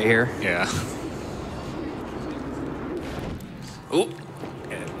moment right here. Yeah. Ooh.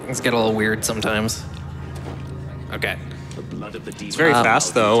 Things get a little weird sometimes. Okay. It's very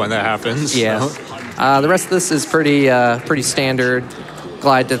fast though when that happens. Yeah. The rest of this is pretty standard.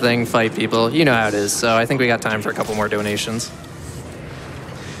 Glide to thing, fight people. You know how it is. So I think we got time for a couple more donations.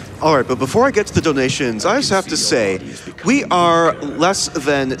 All right, but before I get to the donations, I just have to say, we are less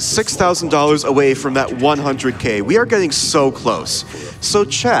than $6,000 away from that 100K. We are getting so close. So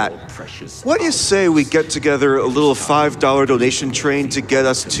chat, what do you say we get together a little $5 donation train to get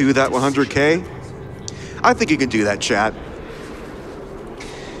us to that 100K? I think you can do that, chat.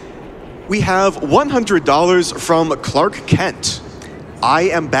 We have $100 from Clark Kent. I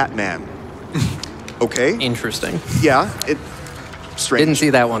am Batman. Okay. Interesting. Yeah, strange. Didn't see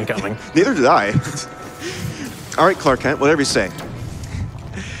that one coming. Neither did I. All right, Clark Kent, whatever you say.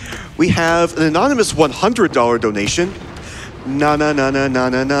 We have an anonymous $100 donation. Na na na na na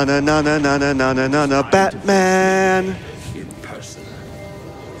na na na na na na na na na na Batman. In person.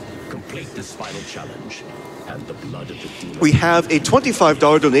 Complete this final challenge, and the blood of the demon. We have a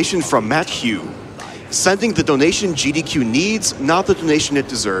 $25 donation from Matt Hugh. Sending the donation GDQ needs, not the donation it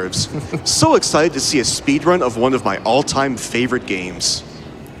deserves. So excited to see a speedrun of one of my all-time favorite games.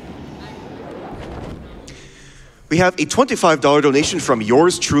 We have a $25 donation from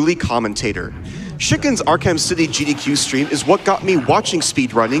yours truly, Commentator. Shiken's Arkham City GDQ stream is what got me watching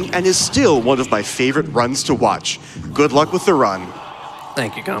speedrunning and is still one of my favorite runs to watch. Good luck with the run.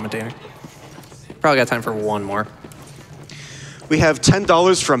 Thank you, Commentator. Probably got time for one more. We have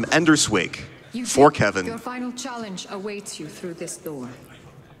 $10 from Enderswig. For Kevin. Your final challenge awaits you through this door.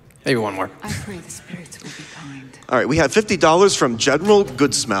 Maybe one more. I pray the spirits will be kind. All right, we have $50 from General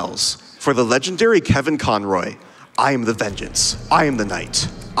Goodsmells for the legendary Kevin Conroy. I am the vengeance. I am the knight.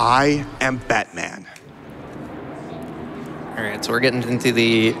 I am Batman. All right, so we're getting into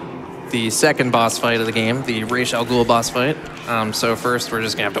the second boss fight of the game, the Ra's al Ghul boss fight. So first, we're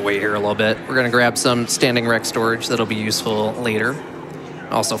just gonna have to wait here a little bit. We're gonna grab some standing rec storage that'll be useful later.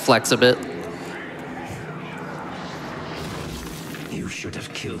 Also flex a bit. You should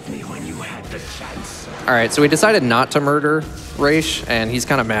have killed me when you had the chance. All right, so we decided not to murder Ra's, and he's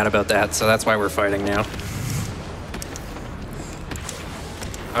kind of mad about that, so that's why we're fighting now.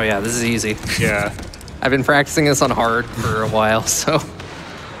 Oh yeah, this is easy. Yeah. I've been practicing this on hard for a while, so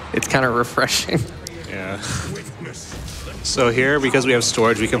it's kind of refreshing. Yeah. So here, because we have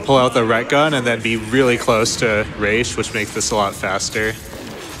storage, we can pull out the ret gun and then be really close to Ra's, which makes this a lot faster.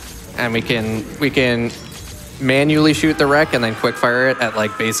 And we can manually shoot the wreck and then quick fire it at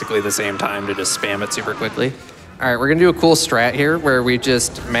like basically the same time to just spam it super quickly. All right, we're gonna do a cool strat here where we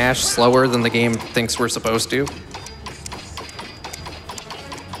just mash slower than the game thinks we're supposed to.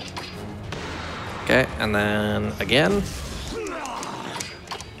 Okay, and then again.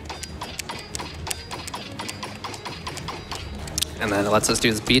 And then it lets us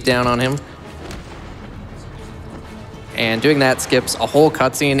do this beatdown on him. And doing that skips a whole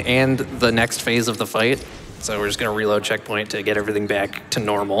cutscene and the next phase of the fight. So we're just gonna reload checkpoint to get everything back to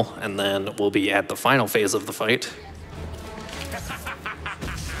normal, and then we'll be at the final phase of the fight.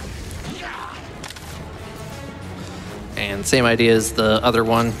 And same idea as the other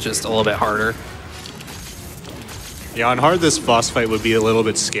one, just a little bit harder. Yeah, on hard, this boss fight would be a little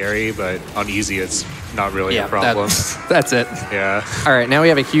bit scary, but on easy, it's not really a problem. That's it. Yeah. All right, now we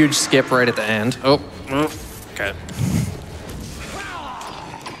have a huge skip right at the end. Oh, okay.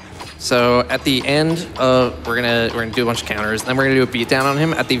 So at the end of, we're gonna do a bunch of counters, then we're gonna do a beatdown on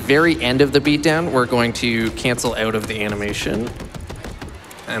him. At the very end of the beatdown, we're going to cancel out of the animation.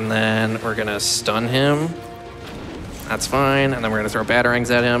 And then we're gonna stun him. That's fine, and then we're gonna throw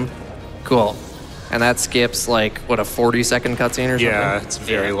batarangs at him. Cool. And that skips like, what, a 40-second cutscene or something? Yeah, it's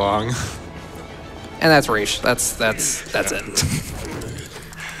very long. And that's Raish. That's it.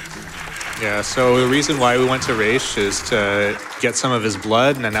 Yeah, so the reason why we went to Raish is to get some of his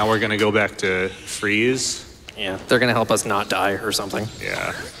blood, and now we're gonna go back to Freeze. Yeah, they're gonna help us not die or something.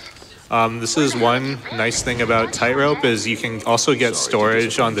 Yeah. This is one nice thing about Tightrope is you can also get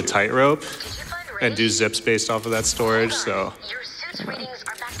storage on the Tightrope and do zips based off of that storage, so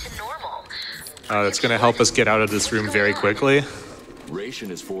that's gonna help us get out of this room very quickly. Raish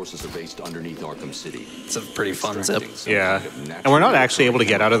and his forces are based underneath Arkham City. It's a pretty fun zip. Yeah, and we're not actually able to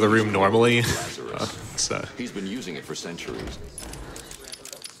get out of the room normally. So He's been using it for centuries.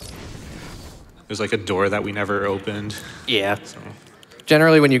 There's like a door that we never opened. Yeah. So.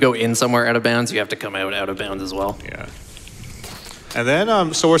 Generally, when you go in somewhere out of bounds, you have to come out of bounds as well. Yeah. And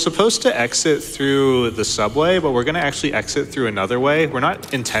then, so we're supposed to exit through the subway, but we're gonna actually exit through another way. We're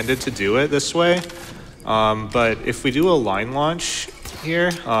not intended to do it this way, but if we do a line launch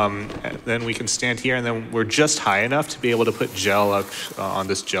here, then we can stand here, and then we're just high enough to be able to put gel up on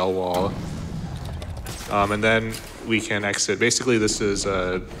this gel wall. And then we can exit. Basically, this is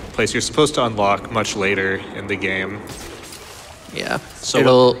a place you're supposed to unlock much later in the game. Yeah,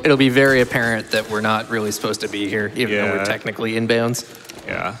 so it'll be very apparent that we're not really supposed to be here, even though we're technically inbounds.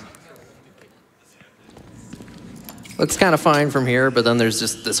 Yeah. Looks kind of fine from here, but then there's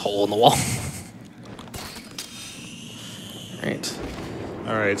just this hole in the wall. Right.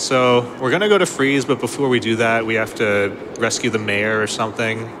 All right, so we're gonna go to Freeze, but before we do that, we have to rescue the mayor or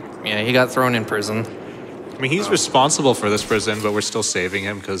something. Yeah, he got thrown in prison. I mean, he's responsible for this prison, but we're still saving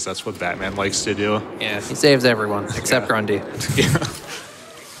him because that's what Batman likes to do. Yeah, he saves everyone, except Grundy. Yeah.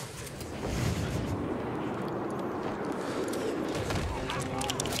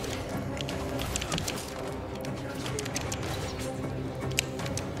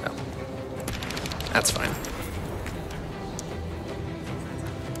 Oh. That's fine.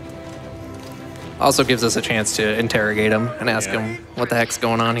 Also gives us a chance to interrogate him and ask him what the heck's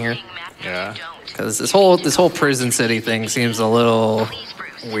going on here. Yeah. Because this whole prison city thing seems a little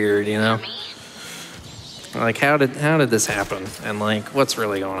weird, you know? Like, how did this happen? And like, what's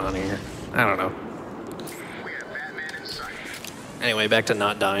really going on here? I don't know. Anyway, back to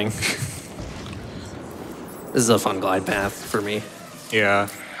not dying. This is a fun glide path for me. Yeah.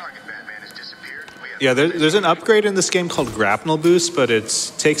 Yeah, there's an upgrade in this game called Grapnel Boost, but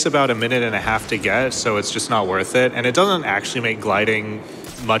it takes about 1.5 minutes to get, so it's just not worth it. And it doesn't actually make gliding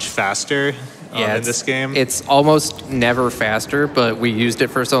much faster in this game. It's almost never faster, but we used it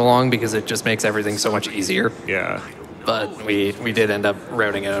for so long because it just makes everything so much easier. Yeah. But we did end up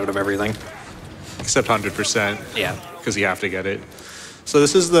routing it out of everything. Except 100%. Yeah. Because you have to get it. So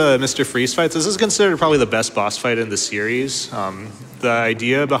this is the Mr. Freeze fight. This is considered probably the best boss fight in the series. The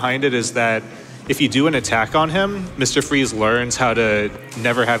idea behind it is that if you do an attack on him, Mr. Freeze learns how to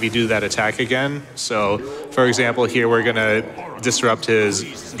never have you do that attack again. So, for example, here we're going to disrupt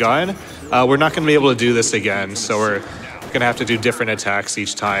his gun. We're not going to be able to do this again, so we're going to have to do different attacks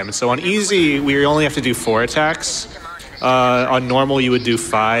each time. So on easy, we only have to do 4 attacks. On normal, you would do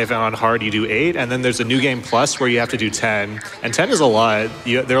 5, and on hard, you do 8. And then there's a New Game Plus where you have to do 10. And 10 is a lot.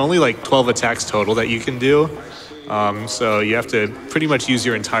 There are only like 12 attacks total that you can do. So you have to pretty much use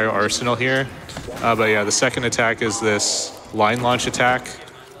your entire arsenal here. But yeah, the second attack is this line launch attack.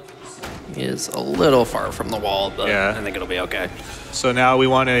 He is a little far from the wall, but I think it'll be okay. So now we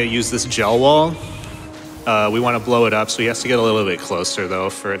want to use this gel wall. We want to blow it up, so he has to get a little bit closer, though,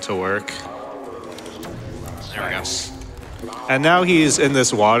 for it to work. There we go. And now he's in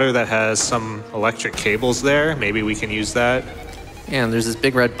this water that has some electric cables there. Maybe we can use that. Yeah, and there's this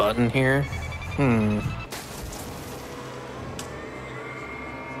big red button here. And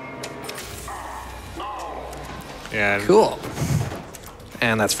Cool.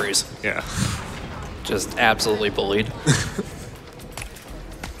 And that's freeze. yeah. Just absolutely bullied.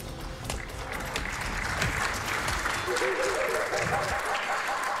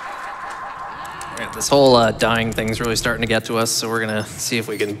 Alright, this whole dying thing's really starting to get to us, so we're gonna see if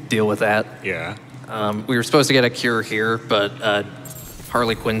we can deal with that. Yeah. We were supposed to get a cure here, but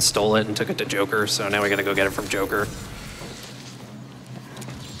Harley Quinn stole it and took it to Joker, so now we gotta go get it from Joker.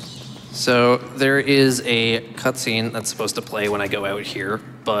 So there is a cutscene that's supposed to play when I go out here,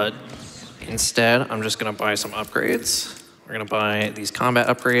 but instead I'm just gonna buy some upgrades. We're gonna buy these combat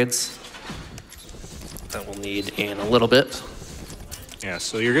upgrades that we'll need in a little bit. Yeah,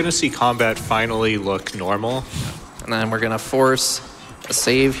 so you're gonna see combat finally look normal. And then we're gonna force a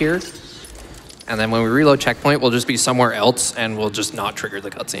save here. And then when we reload checkpoint, we'll just be somewhere else and we'll just not trigger the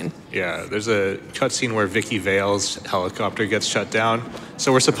cutscene. Yeah, there's a cutscene where Vicky Vale's helicopter gets shut down.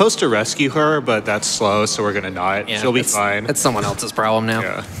 So we're supposed to rescue her, but that's slow, so we're gonna not. Yeah, She'll be fine. It's someone else's problem now.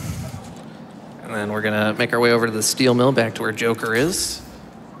 Yeah. And then we're gonna make our way over to the steel mill back to where Joker is.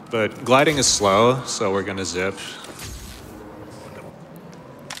 But gliding is slow, so we're gonna zip.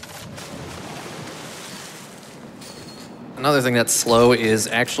 Another thing that's slow is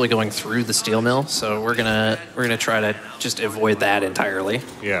actually going through the steel mill, so we're gonna try to just avoid that entirely.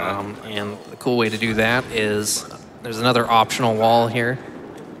 Yeah. And the cool way to do that is there's another optional wall here.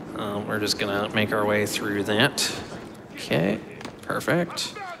 We're just gonna make our way through that. Okay,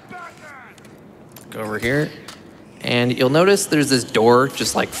 perfect. Go over here, and you'll notice there's this door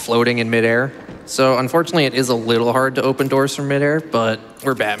just like floating in midair. So unfortunately, it is a little hard to open doors from midair, but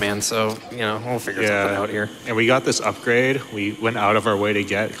we're Batman, so you know we'll figure something out here. And we got this upgrade we went out of our way to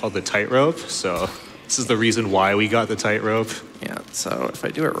get called the tightrope. So this is the reason why we got the tightrope. Yeah. So if I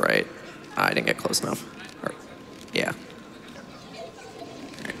do it right, I didn't get close enough. Yeah.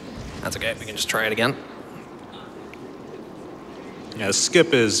 Right. That's okay. We can just try it again. Yeah,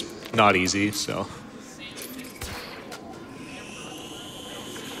 skip is not easy, so.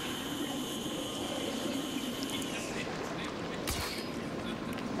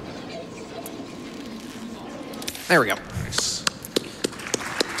 There we go. Nice.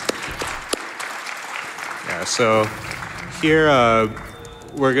 Yeah, so here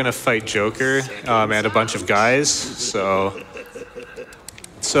we're gonna fight Joker and a bunch of guys. So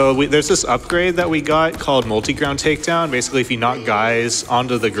there's this upgrade that we got called multi-ground takedown. Basically, if you knock guys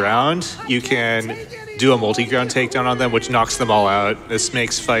onto the ground, you can do a multi-ground takedown on them, which knocks them all out. This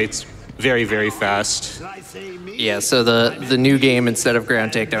makes fights very, very fast. Yeah, so the new game, instead of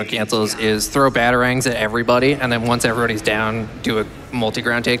ground takedown cancels, is throw batarangs at everybody, and then once everybody's down, do a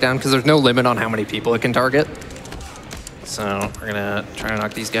multi-ground takedown, because there's no limit on how many people it can target. So we're gonna try to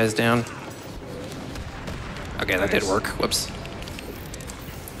knock these guys down. Okay, that did work. Whoops.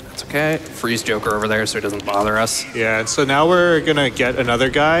 That's okay. Freeze Joker over there so he doesn't bother us. Yeah, and so now we're gonna get another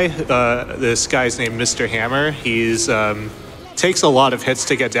guy. This guy's named Mr. Hammer. He's takes a lot of hits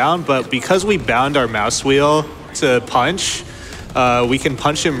to get down, but because we bound our mouse wheel to punch, we can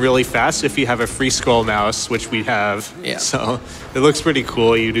punch him really fast if you have a free scroll mouse, which we have. Yeah. So it looks pretty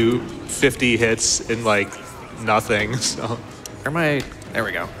cool. You do 50 hits in like nothing. So. Where am I? There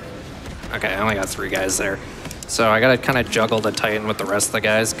we go. Okay, I only got 3 guys there. So I gotta kind of juggle the Titan with the rest of the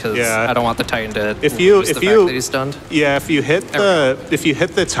guys because I don't want the Titan to lose the fact that he's stunned. Yeah, if you hit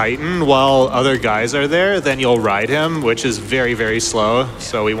the Titan while other guys are there, then you'll ride him, which is very, very slow. Yeah.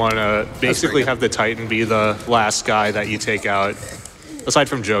 So we want to basically have the Titan be the last guy that you take out, aside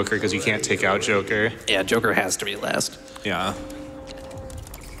from Joker, because you can't take out Joker. Yeah, Joker has to be last. Yeah.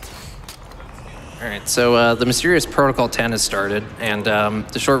 All right, so the Mysterious Protocol 10 has started, and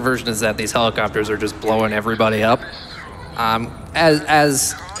the short version is that these helicopters are just blowing everybody up.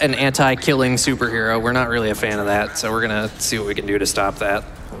 As an anti-killing superhero, we're not really a fan of that, so we're gonna see what we can do to stop that.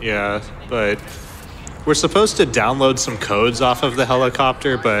 Yeah, but we're supposed to download some codes off of the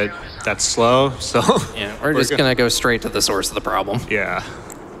helicopter, but that's slow, so... Yeah, we're just gonna go straight to the source of the problem. Yeah.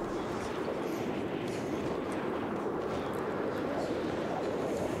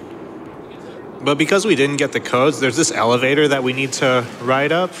 But because we didn't get the codes, there's this elevator that we need to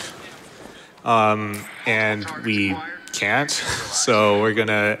ride up, and we can't, so we're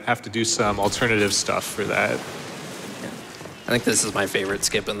gonna have to do some alternative stuff for that. I think this is my favorite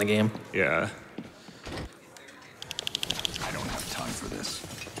skip in the game. Yeah. I don't have time for this.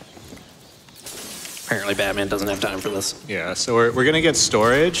 Apparently Batman doesn't have time for this. Yeah, so we're gonna get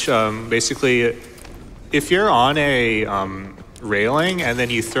storage. Basically, if you're on a railing and then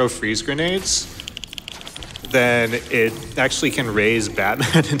you throw freeze grenades, then it actually can raise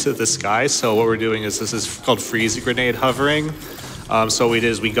Batman into the sky. So what we're doing is this is called freeze grenade hovering. So what we did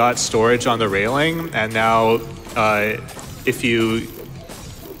is we got storage on the railing, and now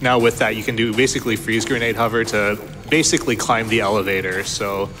now with that you can do basically freeze grenade hover to basically climb the elevator.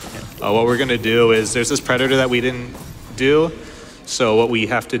 So what we're gonna do is there's this predator that we didn't do. So what we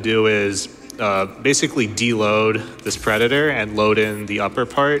have to do is basically deload this predator and load in the upper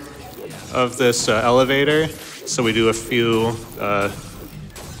part of this elevator. So we do a few,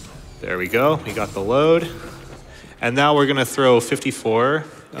 there we go, we got the load. And now we're gonna throw 54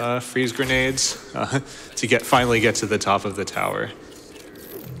 freeze grenades to finally get to the top of the tower.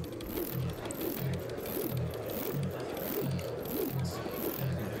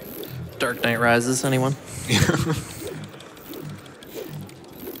 Dark Knight Rises, anyone?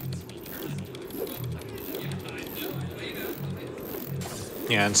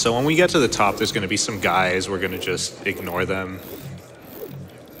 Yeah, and so when we get to the top, there's going to be some guys. We're going to just ignore them.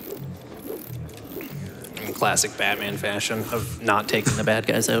 In classic Batman fashion of not taking the bad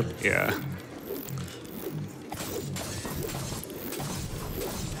guys out. Yeah.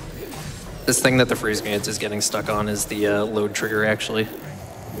 This thing that the freeze grenades is getting stuck on is the load trigger, actually.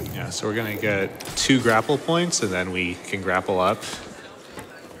 Yeah, so we're going to get 2 grapple points, and then we can grapple up.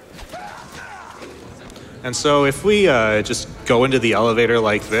 And so if we just go into the elevator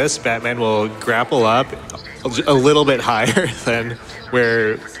like this, Batman will grapple up a little bit higher than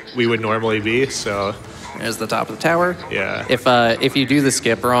where we would normally be, so... There's the top of the tower. Yeah. If you do the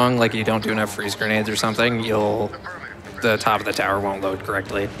skip wrong, like you don't do enough freeze grenades or something, the top of the tower won't load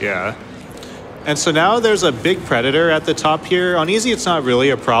correctly. Yeah. And so now there's a big predator at the top here. On easy, it's not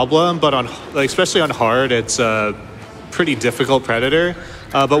really a problem, but on especially on hard, it's a pretty difficult predator.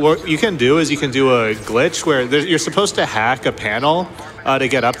 But what you can do is you can do a glitch where you're supposed to hack a panel to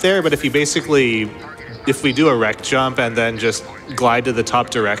get up there, but if we do a wreck jump and then just glide to the top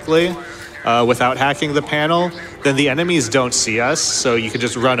directly without hacking the panel, then the enemies don't see us, so you can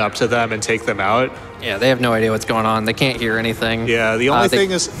just run up to them and take them out. Yeah, they have no idea what's going on. They can't hear anything. Yeah, the only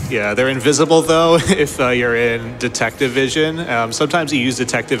thing is, they're invisible though if you're in detective vision. Sometimes you use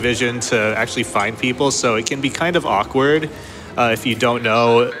detective vision to actually find people, so it can be kind of awkward if you don't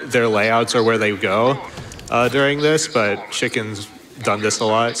know their layouts or where they go during this, but Shiken's done this a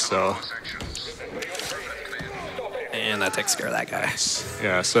lot, so. And that takes care of that guy.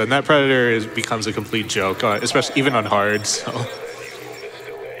 Yeah, so and that predator becomes a complete joke, especially even on hard, so.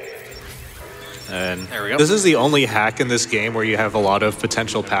 And there we go. This is the only hack in this game where you have a lot of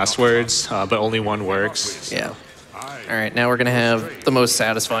potential passwords, but only one works. So. Yeah. All right, now we're gonna have the most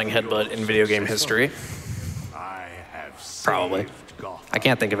satisfying headbutt in video game history. Probably. I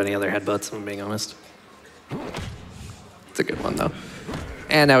can't think of any other headbutts, if I'm being honest. It's a good one, though.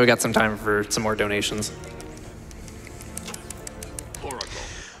 And now we got some time for some more donations.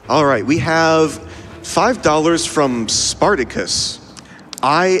 All right, we have $5 from Spartacus.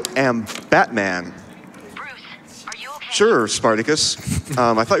 I am Batman. Bruce, are you okay? Sure, Spartacus.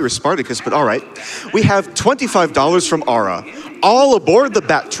 I thought you were Spartacus, but all right. We have $25 from Ara. All aboard the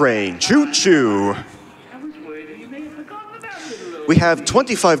Bat Train. Choo-choo. We have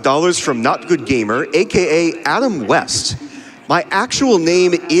 $25 from Not Good Gamer, aka Adam West. My actual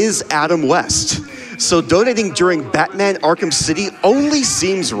name is Adam West, so donating during Batman Arkham City only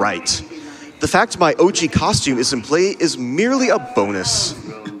seems right. The fact my OG costume is in play is merely a bonus.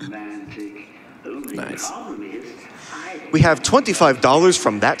 Nice. We have $25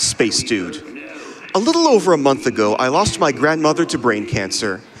 from That Space Dude. A little over a month ago, I lost my grandmother to brain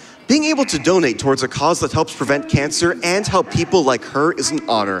cancer. Being able to donate towards a cause that helps prevent cancer and help people like her is an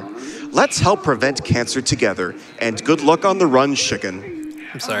honor. Let's help prevent cancer together. And good luck on the run, Shiken.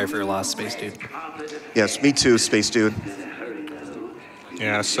 I'm sorry for your loss, Space Dude. Yes, me too, Space Dude.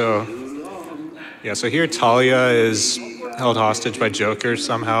 Yeah, so here Talia is held hostage by Joker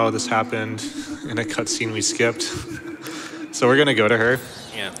somehow. This happened in a cutscene we skipped. So we're gonna go to her.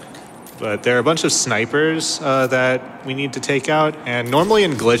 Yeah. But there are a bunch of snipers that we need to take out. And normally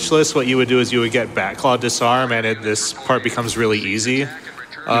in glitchless, what you would do is you would get Batclaw disarm, and this part becomes really easy. You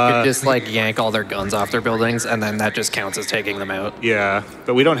could just like yank all their guns off their buildings, and then that just counts as taking them out. Yeah,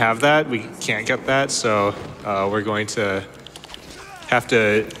 but we don't have that. We can't get that, so we're going to have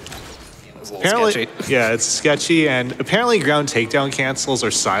to. It's a little sketchy. Yeah, it's sketchy, and apparently ground takedown cancels are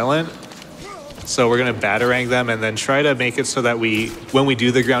silent. So we're gonna batarang them and then try to make it so that when we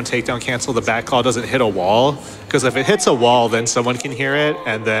do the ground takedown cancel, the Batclaw doesn't hit a wall. Because if it hits a wall, then someone can hear it,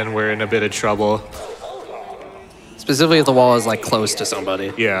 and then we're in a bit of trouble. Specifically if the wall is like close to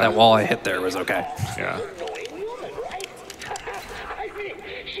somebody. Yeah. That wall I hit there was okay. Yeah.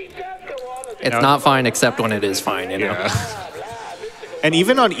 It's not fine except when it is fine, you know? Yeah. And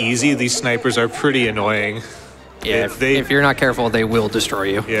even on easy, these snipers are pretty annoying. Yeah, if you're not careful, they will destroy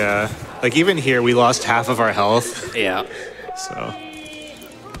you. Yeah. Like even here, we lost half of our health. Yeah. So.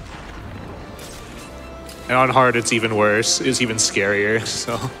 And on hard, it's even worse. It's even scarier,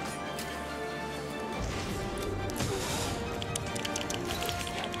 so.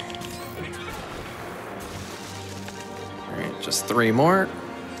 All right, just 3 more.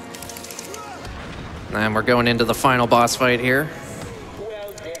 And we're going into the final boss fight here.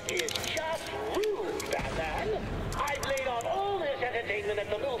 Well, this is just rude, Batman. I've laid on all this entertainment at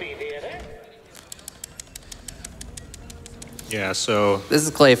the movie theater. Yeah, so. This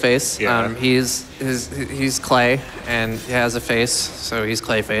is Clayface. Yeah. He's Clay, and he has a face, so he's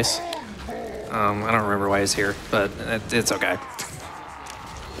Clayface. I don't remember why he's here, but it's okay.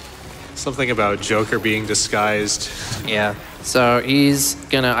 Something about Joker being disguised. Yeah. So he's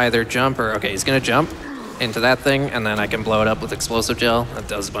gonna either jump or he's gonna jump into that thing, and then I can blow it up with explosive gel. That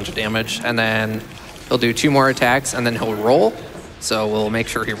does a bunch of damage, and then he'll do 2 more attacks, and then he'll roll. So we'll make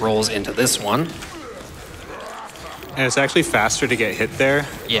sure he rolls into this one. And it's actually faster to get hit there.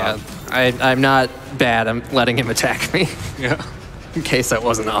 Yeah, I'm not bad. I'm letting him attack me. Yeah. In case that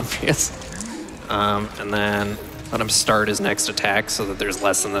wasn't obvious. And then let him start his next attack so that there's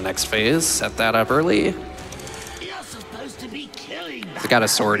less in the next phase. Set that up early. You're supposed to be killing. He's got a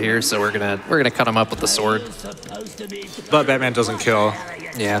sword here, so we're gonna cut him up with the sword. But Batman doesn't kill.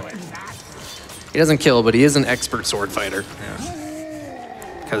 Yeah. He doesn't kill, but he is an expert sword fighter. Yeah.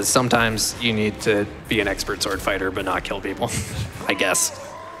 Because sometimes you need to be an expert sword fighter but not kill people, I guess.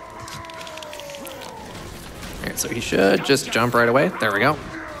 All right, so he should just jump right away. There we go.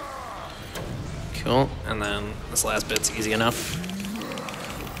 Cool, and then this last bit's easy enough.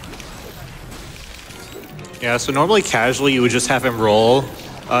 Yeah, so normally casually you would just have him roll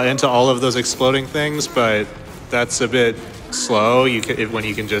into all of those exploding things, but that's a bit slow when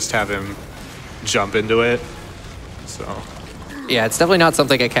you can just have him jump into it. So. Yeah, it's definitely not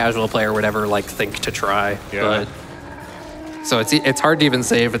something a casual player would ever like think to try. Yeah. But so it's hard to even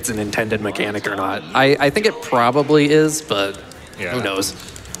say if it's an intended mechanic or not. I think it probably is, but who knows?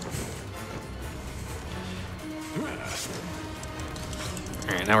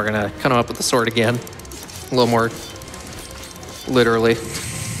 All right, now we're gonna cut him up with the sword again, a little more literally.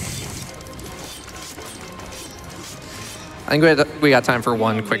 I think we got time for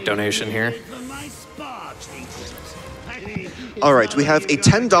one quick donation here. All right, we have a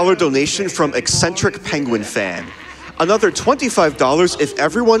 $10 donation from Eccentric Penguin Fan. Another $25 if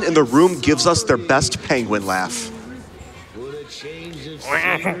everyone in the room gives us their best penguin laugh.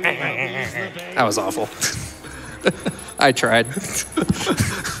 That was awful. I tried.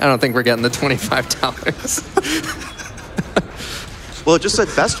 I don't think we're getting the $25. Well, it just said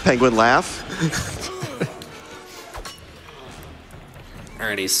best penguin laugh.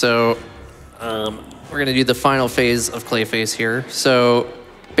 Alrighty, so we're gonna do the final phase of Clayface here. So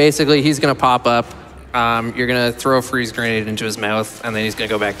basically he's gonna pop up, you're gonna throw a freeze grenade into his mouth, and then he's gonna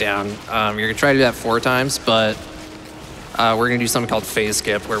go back down. You're gonna try to do that 4 times, but we're gonna do something called phase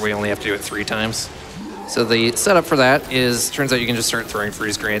skip where we only have to do it 3 times. So the setup for that is, turns out you can just start throwing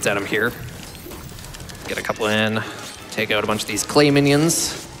freeze grenades at him here. Get a couple in, take out a bunch of these clay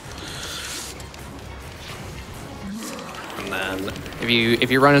minions. And then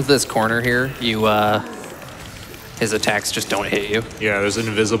if you run into this corner here, his attacks just don't hit you. Yeah, there's an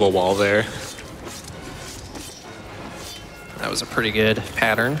invisible wall there. That was a pretty good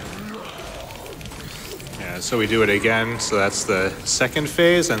pattern. Yeah, so we do it again. So that's the second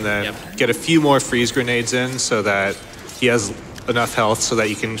phase, and then get a few more freeze grenades in so that he has enough health so that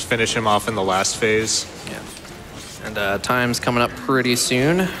you can finish him off in the last phase. Yeah. And time's coming up pretty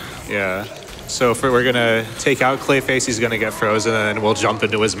soon. Yeah. So we're gonna take out Clayface, he's gonna get frozen, and then we'll jump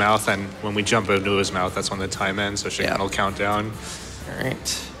into his mouth, and when we jump into his mouth, that's when the time ends, so Shiken will count down. All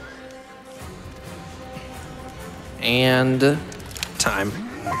right. And time.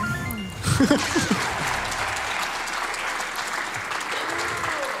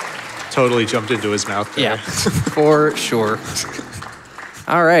 Totally jumped into his mouth there. Yeah, for sure.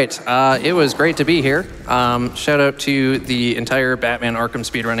 All right, it was great to be here. Shout out to the entire Batman Arkham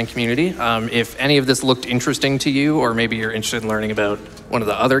speedrunning community. If any of this looked interesting to you, or maybe you're interested in learning about one of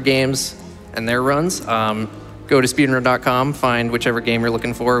the other games and their runs, go to speedrun.com, find whichever game you're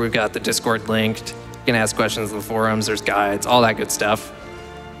looking for. We've got the Discord linked. You can ask questions in the forums, there's guides, all that good stuff.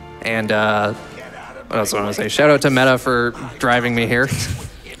 And what else do I want to say? Shout out to Meta for driving me here.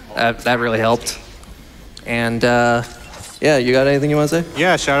 That really helped. And yeah, you got anything you want to say?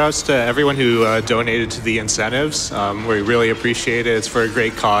 Yeah, shout outs to everyone who donated to the incentives. We really appreciate it. It's for a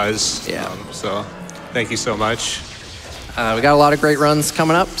great cause. Yeah. So thank you so much. We got a lot of great runs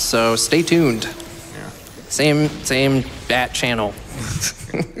coming up, so stay tuned. Yeah. Same bat channel.